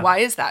limit. I mean, why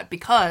is that?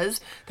 Because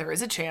there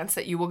is a chance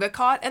that you will get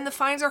caught and the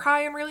fines are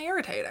high and really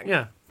irritating.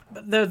 Yeah.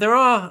 There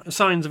are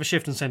signs of a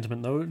shift in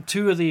sentiment, though.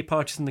 Two of the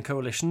parties in the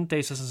coalition,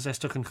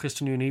 D66 and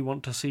ChristenUnie,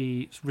 want to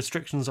see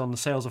restrictions on the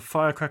sales of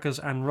firecrackers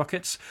and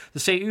rockets.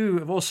 The CDU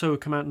have also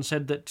come out and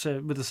said that,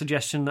 with the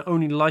suggestion that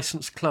only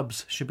licensed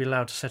clubs should be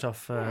allowed to set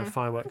off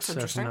fireworks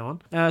from now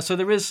on. So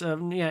there is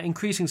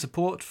increasing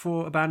support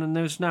for a ban, and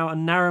there's now a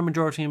narrow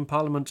majority in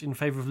Parliament in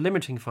favour of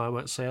limiting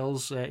fireworks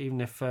sales, even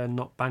if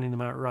not banning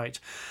them outright.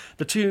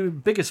 The two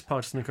biggest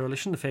parties in the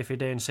coalition, the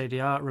VVD and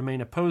CDA,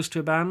 remain opposed to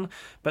a ban,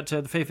 but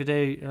the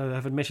VVD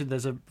have admitted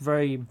there's a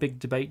very big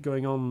debate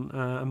going on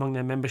among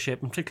their membership,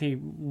 particularly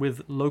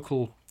with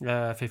local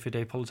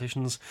VVD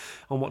politicians,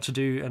 on what to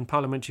do. And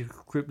Parliamentary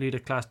Group Leader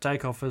Klaas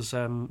Dijkhoff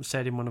has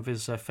said in one of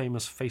his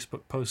famous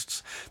Facebook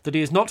posts that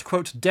he is not,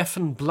 quote, deaf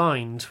and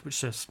blind,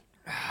 which is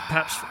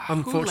perhaps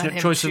unfortunate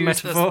choice of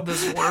metaphor,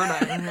 this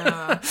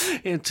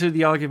wording, to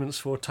the arguments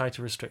for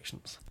tighter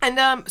restrictions.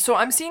 And so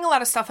I'm seeing a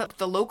lot of stuff at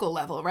the local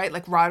level, right?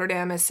 Like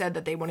Rotterdam has said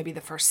that they want to be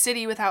the first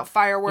city without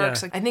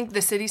fireworks. Like I think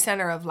the city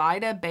center of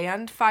Leiden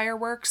banned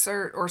fireworks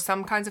or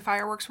some kinds of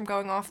fireworks from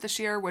going off this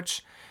year,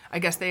 which I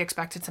guess they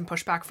expected some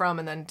pushback from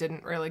and then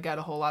didn't really get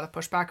a whole lot of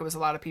pushback. It was a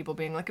lot of people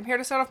being like, I'm here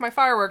to set off my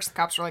fireworks. The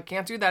cops were like,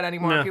 can't do that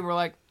anymore. People were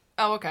like,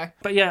 Oh, okay.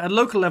 But yeah, at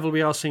local level,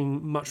 we are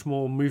seeing much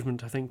more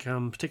movement, I think,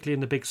 particularly in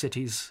the big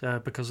cities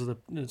because of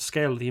the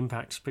scale of the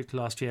impact,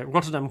 particularly last year.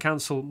 Rotterdam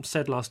Council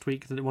said last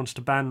week that it wanted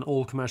to ban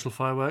all commercial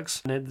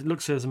fireworks, and it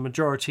looks as a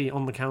majority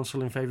on the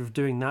council in favour of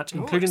doing that,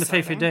 including the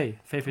VVD.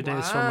 VVD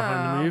is strong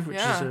behind the move, which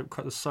is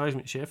quite a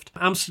seismic shift.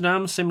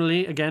 Amsterdam,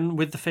 similarly, again,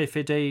 with the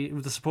VVD,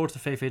 with the support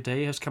of the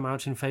VVD, has come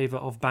out in favour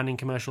of banning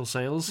commercial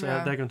sales.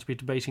 They're going to be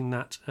debating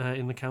that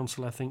in the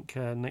council, I think,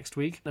 next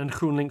week. And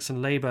GroenLinks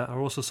and Labour are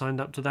also signed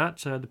up to that.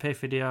 The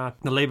PvdA,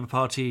 the Labour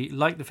Party,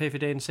 like the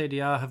VVD and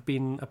CDA, have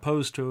been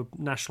opposed to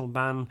a national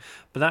ban,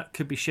 but that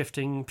could be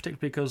shifting,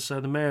 particularly because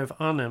the mayor of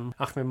Arnhem,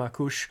 Ahmed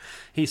Marcouch,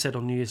 he said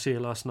on New Year's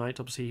Eve last night,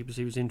 obviously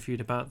he was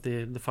interviewed about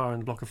the fire in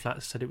the block of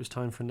flats, said it was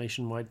time for a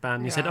nationwide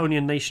ban. He said only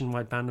a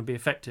nationwide ban would be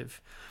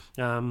effective.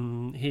 He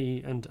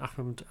and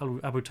Ahmed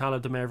Abu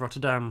Talib, the mayor of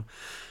Rotterdam,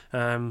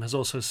 has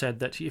also said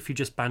that if you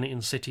just ban it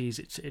in cities,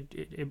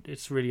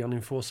 it's really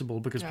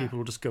unenforceable because people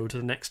will just go to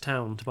the next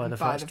town to buy the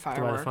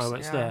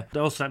fireworks there.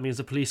 Also, that means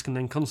the police can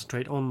then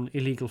concentrate on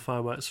illegal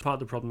fireworks. Part of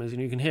the problem is,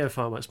 you can hear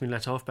fireworks being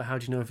let off, but how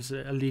do you know if it's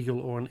a legal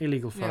or an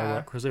illegal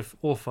firework? Because if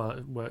all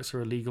fireworks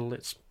are illegal,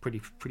 it's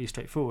pretty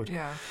straightforward.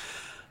 Yeah.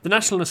 The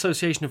National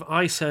Association of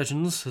Eye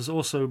Surgeons has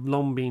also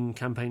long been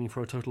campaigning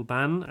for a total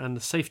ban, and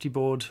the Safety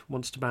Board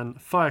wants to ban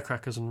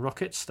firecrackers and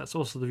rockets. That's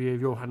also the view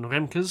of Johan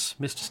Remkes,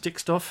 Mr.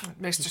 Stickstoff.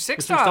 Mr.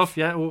 Stickstoff,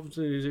 yeah,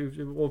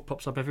 all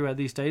pops up everywhere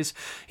these days.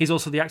 He's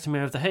also the acting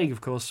mayor of The Hague,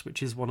 of course,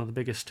 which is one of the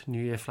biggest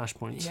New Year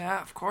flashpoints.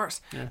 Yeah, of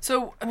course. Yeah.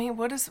 So, I mean,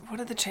 what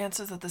are the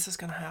chances that this is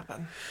going to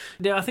happen?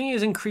 Yeah, I think it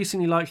is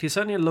increasingly likely,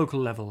 certainly at local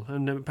level,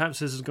 and perhaps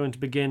this is going to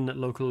begin at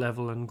local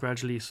level and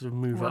gradually sort of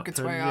move Work up. Its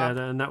way up.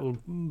 Yeah, and that will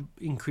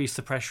increase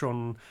the pressure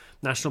on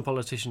national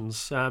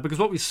politicians, because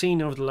what we've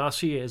seen over the last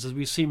few years is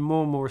we've seen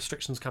more and more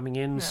restrictions coming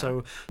in.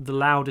 So the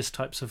loudest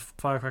types of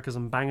firecrackers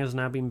and bangers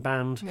now being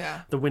banned.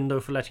 The window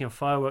for letting off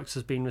fireworks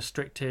has been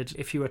restricted.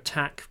 If you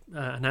attack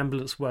an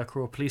ambulance worker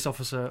or a police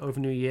officer over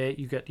New Year,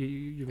 you get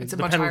it's a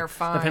much higher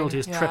fine. The penalty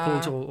is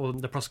tripled, or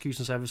the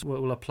prosecution service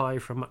will apply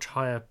for a much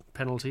higher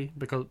penalty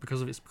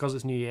because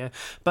it's New Year.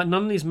 But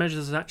none of these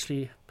measures has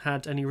actually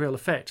had any real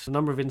effect. The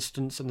number of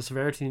incidents and the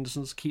severity of the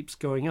incidents keeps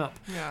going up.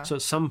 So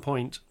at some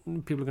point,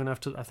 people are going to have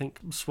to, I think,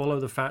 swallow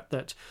the fact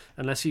that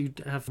unless you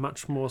have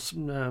much more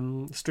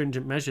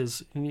stringent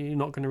measures, you're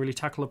not going to really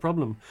tackle the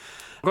problem.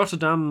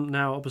 Rotterdam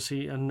now,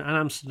 obviously, and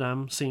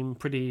Amsterdam seem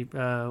pretty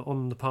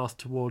on the path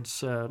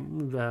towards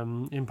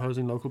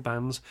imposing local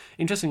bans.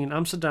 Interestingly, in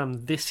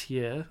Amsterdam this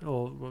year,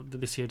 or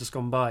this year just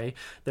gone by,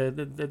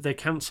 they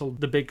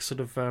cancelled the big sort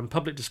of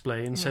public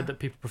display and said that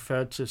people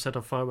preferred to set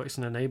off fireworks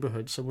in their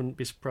neighbourhood, so wouldn't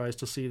be surprised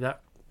to see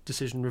that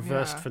decision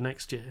reversed for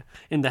next year.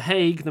 In The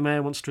Hague, the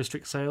mayor wants to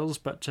restrict sales,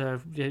 but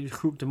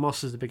Groep de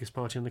Mos is the biggest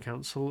party on the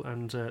council,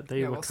 and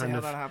they were we'll see how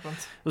that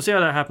happens. We'll see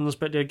how that happens.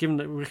 But given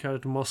that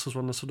Richard de Mos was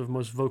one of the sort of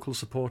most vocal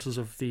supporters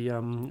of the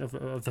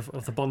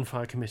of the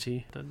bonfire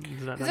committee,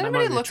 has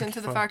anybody looked into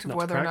the fact of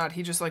whether or not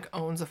he just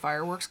owns a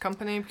fireworks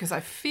company? Because I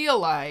feel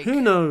like who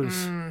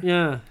knows?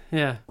 Yeah.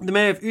 The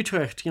mayor of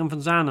Utrecht, Jan van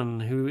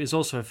Zanen, who is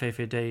also a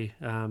VVD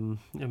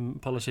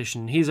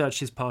politician, he's urged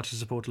his party to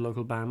support a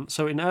local ban.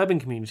 So in urban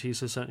communities,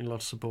 there's certainly a lot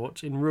of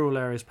support. In rural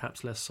areas,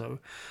 perhaps less so.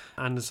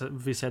 And as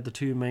we said, the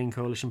two main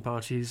coalition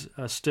parties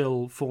are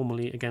still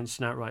formally against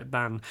an outright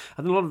ban. I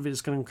think a lot of it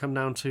is going to come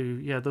down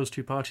to those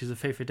two parties, the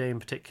VVD in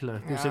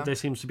particular. There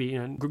seems to be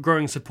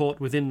growing support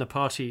within the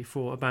party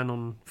for a ban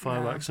on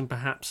fireworks, and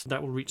perhaps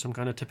that will reach some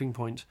kind of tipping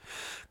point.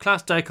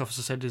 Klaas Dijkhoff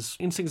has said his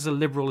instinct as a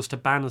liberal is to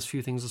ban as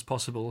few things as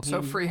possible.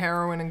 So free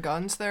heroin and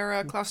guns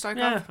there, Klaas Dijkhoff?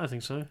 Yeah, I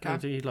think so.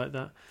 Okay. He'd like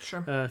that.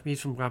 Sure.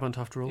 He's from Brabant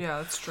after all. Yeah,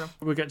 that's true.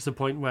 We'll get to the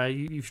point where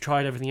you've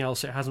tried everything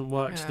else, it hasn't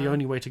worked. The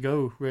only way to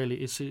go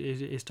really is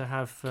to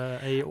have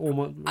a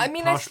almost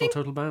partial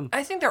total ban.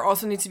 I think there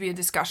also needs to be a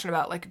discussion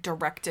about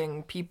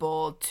directing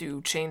people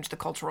to change the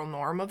cultural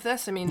norm of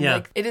this. I mean,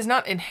 it is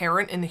not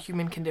inherent in the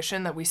human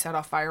condition that we set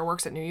off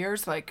fireworks at New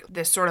Year's.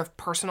 This sort of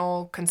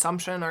personal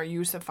consumption or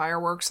use of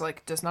fireworks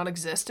does not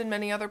exist in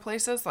many other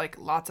places.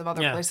 Lots of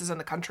other places in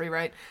the country,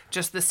 right?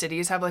 Just the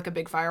cities have a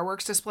big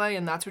fireworks display,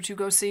 and that's what you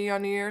go see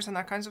on New Year's and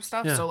that kinds of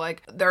stuff. So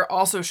there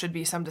also should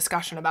be some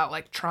discussion about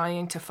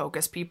trying to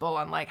focus people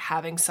on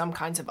having some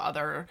kinds of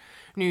other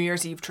New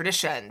Year's Eve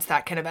traditions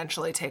that can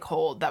eventually take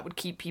hold that would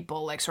keep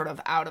people sort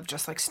of out of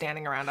just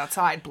standing around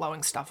outside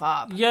blowing stuff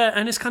up. Yeah,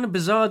 and it's kind of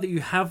bizarre that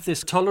you have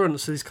this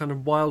tolerance to these kind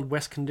of Wild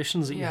West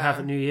conditions that you have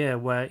at New Year,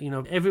 where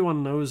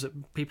everyone knows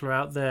that people are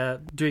out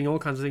there doing all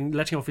kinds of things,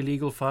 letting off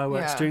illegal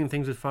fireworks, doing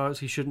things with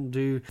fireworks you shouldn't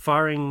do,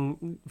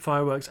 firing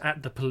fireworks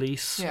at the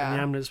police and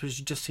the ambulance,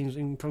 which just seems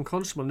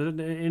unconscionable.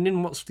 And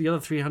in what's the other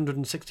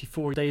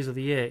 364 days of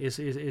the year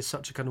is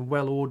such a kind of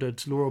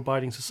well-ordered,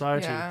 law-abiding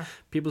society.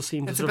 People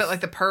seem to it's a bit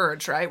like the Purge.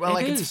 approach, right? Well, It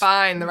like it's is.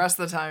 fine the rest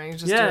of the time. You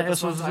just do it it's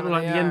this one sort time of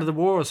like of the end year. of the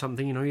war or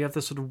something. You have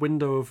this sort of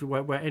window of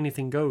where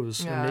anything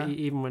goes, Yeah. and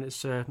even when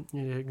it's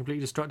completely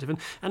destructive,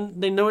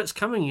 and they know it's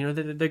coming.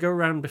 They go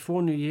around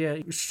before New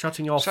Year,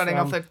 shutting off the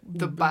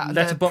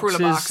letterboxes,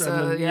 Prulabox,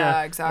 and then,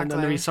 yeah, exactly.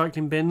 and the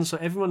recycling bins. So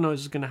everyone knows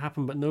it's going to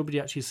happen, but nobody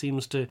actually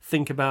seems to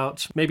think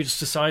about maybe just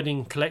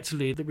deciding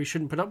collectively that we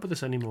shouldn't put up with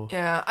this anymore.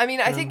 Yeah, I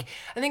mean, I think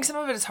some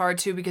of it is hard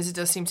too, because it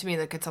does seem to me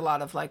like it's a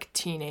lot of like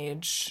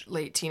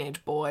late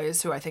teenage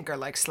boys who I think are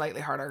like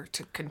slightly harder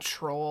to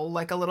control,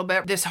 like a little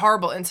bit. This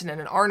horrible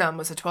incident in Arnhem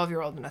was a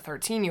 12-year-old and a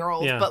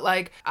 13-year-old, Yeah. but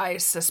like I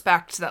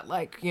suspect that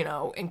like,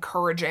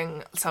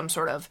 encouraging some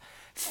sort of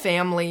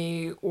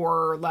family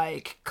or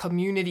like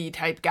community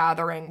type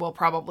gathering would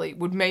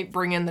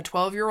bring in the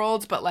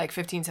 12-year-olds, but like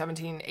 15,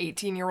 17,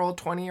 18-year-old,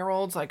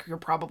 20-year-olds, like you're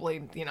probably,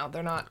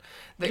 they're not.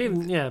 But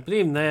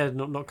even they're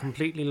not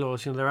completely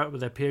lost. They're out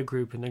with their peer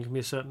group, and there can be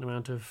a certain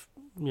amount of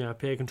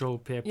peer control,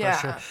 peer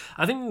pressure. Yeah.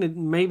 I think that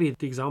maybe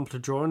the example to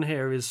draw on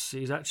here is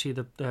actually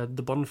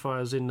the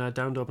bonfires in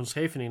Downdorp and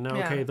Scheveningen. Now,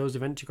 okay, those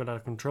eventually got out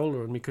of control,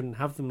 and we couldn't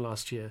have them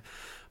last year.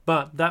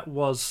 But that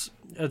was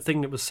a thing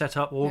that was set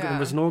up, it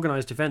was an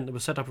organised event that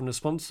was set up in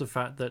response to the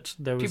fact that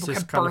there was People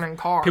this kept burning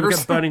cars. People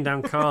kept burning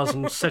down cars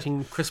and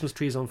setting Christmas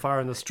trees on fire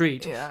in the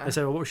street. Yeah. They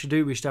said, well, what we should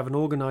do, we should have an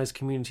organised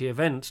community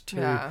event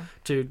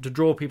to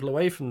draw people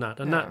away from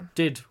that. And that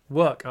did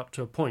work up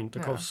to a point.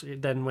 Of course,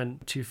 it then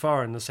went too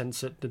far in the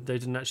sense that they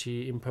didn't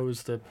actually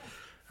impose the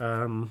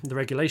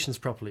regulations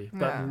properly,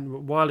 but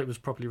while it was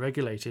properly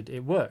regulated,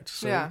 it worked.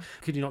 So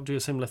could you not do a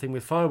similar thing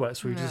with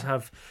fireworks, where you just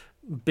have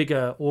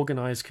bigger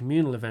organised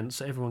communal events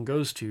that everyone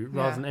goes to,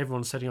 rather than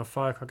everyone setting off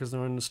firecrackers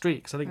on the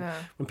street? Because I think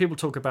when people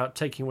talk about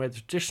taking away the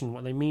tradition,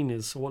 what they mean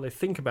is, or what they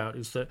think about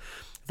is that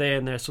they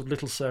and their sort of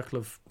little circle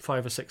of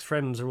 5 or 6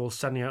 friends are all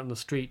standing out in the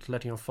street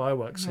letting off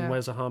fireworks, and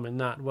where's the harm in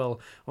that? Well,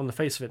 on the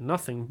face of it,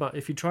 nothing. But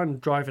if you try and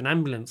drive an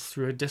ambulance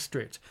through a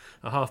district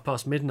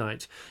at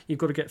midnight, you've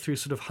got to get through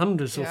sort of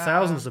hundreds or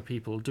thousands of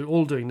people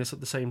all doing this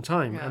at the same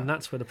time, and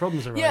that's where the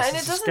problems arise. Yeah, and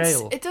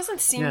it doesn't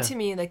seem to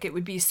me like it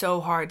would be so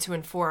hard to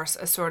enforce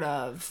a sort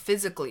of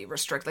physically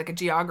like a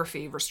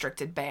geography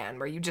restricted ban,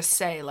 where you just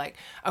say like,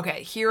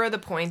 okay, here are the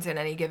points in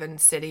any given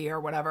city or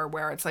whatever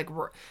where it's like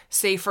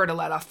safer to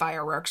let off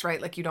fireworks,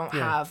 right? Like you don't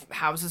have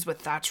houses with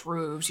thatched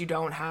roofs.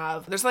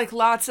 There's like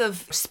lots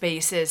of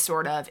spaces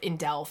sort of in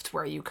Delft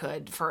where you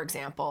could, for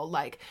example,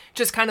 like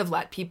just kind of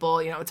let people,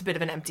 it's a bit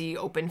of an empty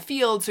open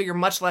field, so you're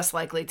much less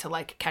likely to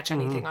like catch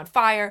anything on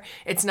fire.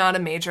 It's not a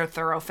major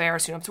thoroughfare,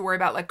 so you don't have to worry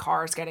about like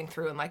cars getting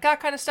through and like that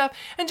kind of stuff.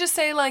 And just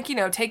say like,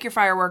 take your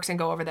fireworks and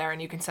go over there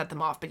and you can set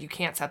them off, but you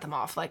can't set them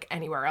off like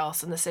anywhere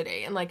else in the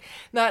city. And like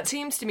that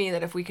seems to me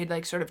that if we could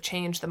like sort of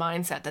change the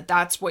mindset that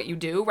that's what you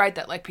do, right?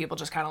 That like people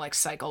just kind of like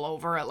cycle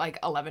over at like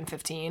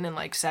 11:15 and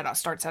like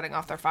start setting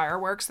off their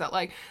fireworks, that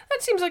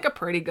seems like a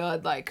pretty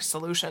good like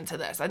solution to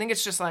this. I think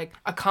it's just like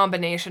a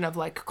combination of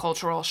like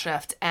cultural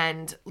shift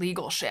and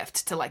legal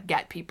shift to like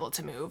get people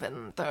to move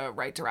in the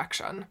right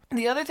direction.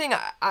 The other thing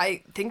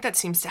I think that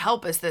seems to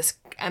help is this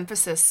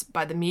emphasis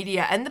by the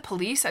media and the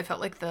police. I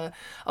felt like a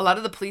lot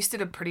of the police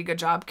did a pretty good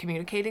job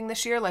communicating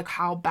this year, like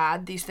how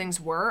bad these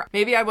things were.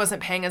 Maybe I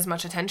wasn't paying as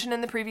much attention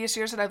in the previous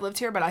years that I've lived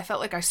here, but I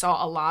felt like I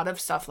saw a lot of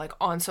stuff like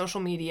on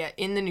social media,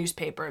 in the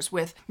newspapers,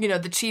 with,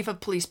 the chief of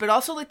police, but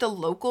also like the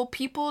local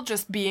people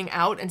just being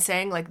out and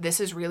saying like, this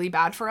is really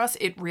bad for us.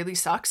 It really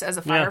sucks as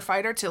a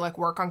firefighter to like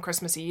work on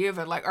Christmas Eve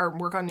or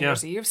work on New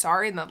Year's Eve,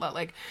 and that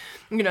like,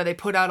 they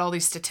put out all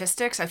these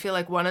statistics. I feel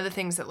like one of the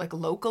things that like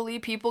locally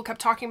people kept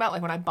talking about,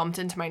 like when I bumped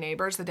into my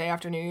neighbors the day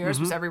after New Year's,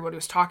 was everybody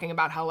was talking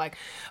about how like,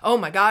 oh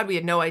my God, we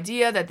had no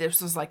idea that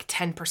this was like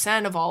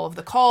 10% of all of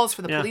the calls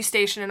for the police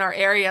station in our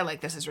area.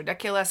 Like, this is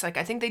ridiculous. Like,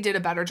 I think they did a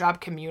better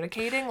job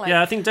communicating like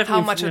I think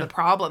definitely how much of the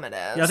problem it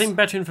is. Yeah, I think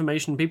better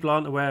information. People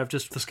aren't aware of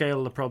just the scale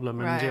of the problem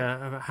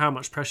and how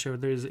much pressure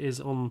there is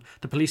on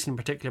the police in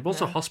particular, but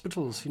also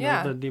hospitals,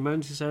 the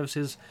emergency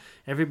services,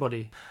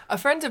 everybody. A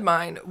friend of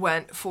mine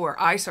went for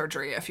eye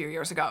surgery a few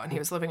years ago, and he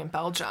was living in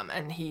Belgium,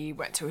 and he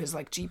went to his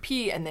like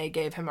GP, and they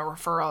gave him a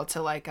referral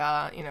to like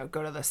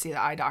go to see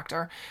the eye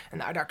doctor,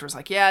 and the eye doctor was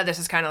like, yeah, this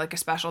is kind of like a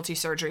specialty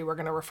surgery, we're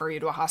going to refer you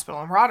to a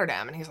hospital in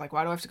Rotterdam. And he's like,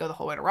 why do I have to go the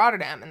whole way to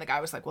Rotterdam? And the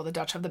guy was like, well, the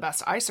Dutch have the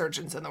best eye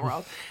surgeons in the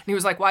world. And he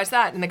was like, why is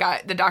that? And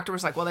the doctor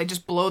was like, well, they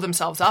just blow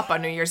themselves up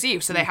on New Year's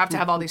Eve, so they have to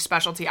have all these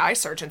specialty eye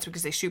surgeons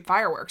because they shoot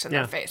fireworks in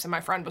their face. And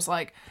my friend was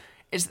like,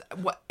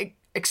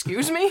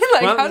 excuse me?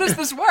 Like, how does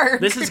this work?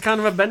 This is kind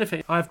of a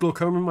benefit. I have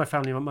glaucoma in my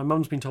family. My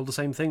mum's been told the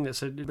same thing, that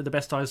the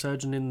best eye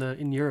surgeon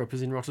in Europe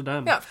is in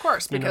Rotterdam. Yeah, of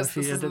course, because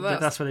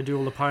that's where they do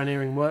all the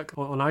pioneering work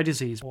on eye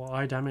disease or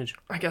eye damage.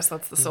 I guess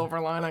that's the silver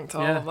lining to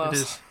all of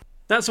this. It is.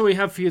 That's all we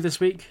have for you this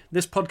week.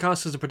 This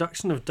podcast is a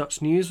production of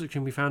Dutch News, which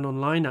can be found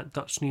online at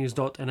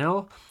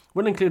dutchnews.nl.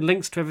 We'll include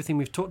links to everything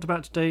we've talked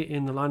about today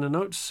in the liner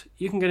notes.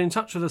 You can get in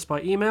touch with us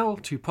by email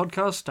to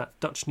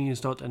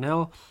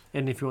podcast@dutchnews.nl.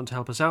 And if you want to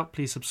help us out,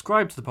 please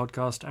subscribe to the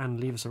podcast and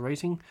leave us a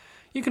rating.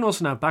 You can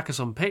also now back us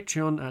on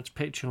Patreon at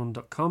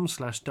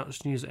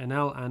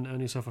patreon.com/DutchNewsNL and earn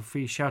yourself a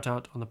free shout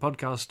out on the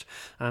podcast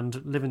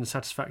and live in the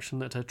satisfaction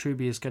that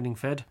Truby is getting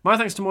fed. My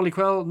thanks to Molly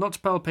Quell, not to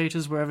Paul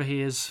Peters, wherever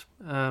he is.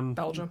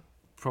 Belgium.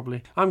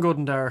 Probably. I'm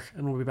Gordon Darroch,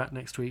 and we'll be back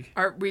next week.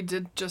 We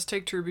did just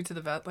take Truby to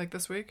the vet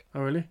this week.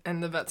 Oh, really?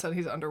 And the vet said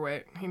he's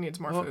underweight. He needs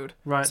more food.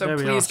 Right, so there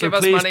we are. Please give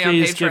us money on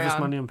Patreon. Give us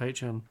money on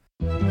Patreon.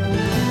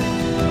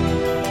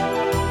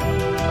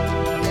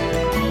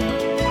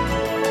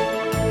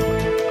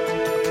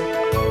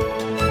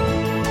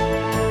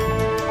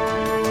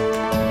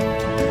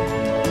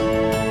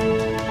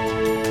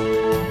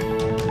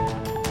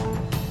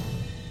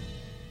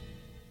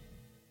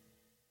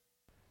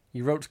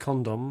 You wrote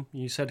condom.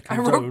 You said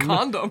condone. I wrote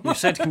condom. You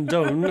said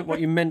condone. What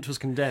you meant was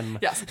condemn.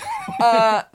 Yes.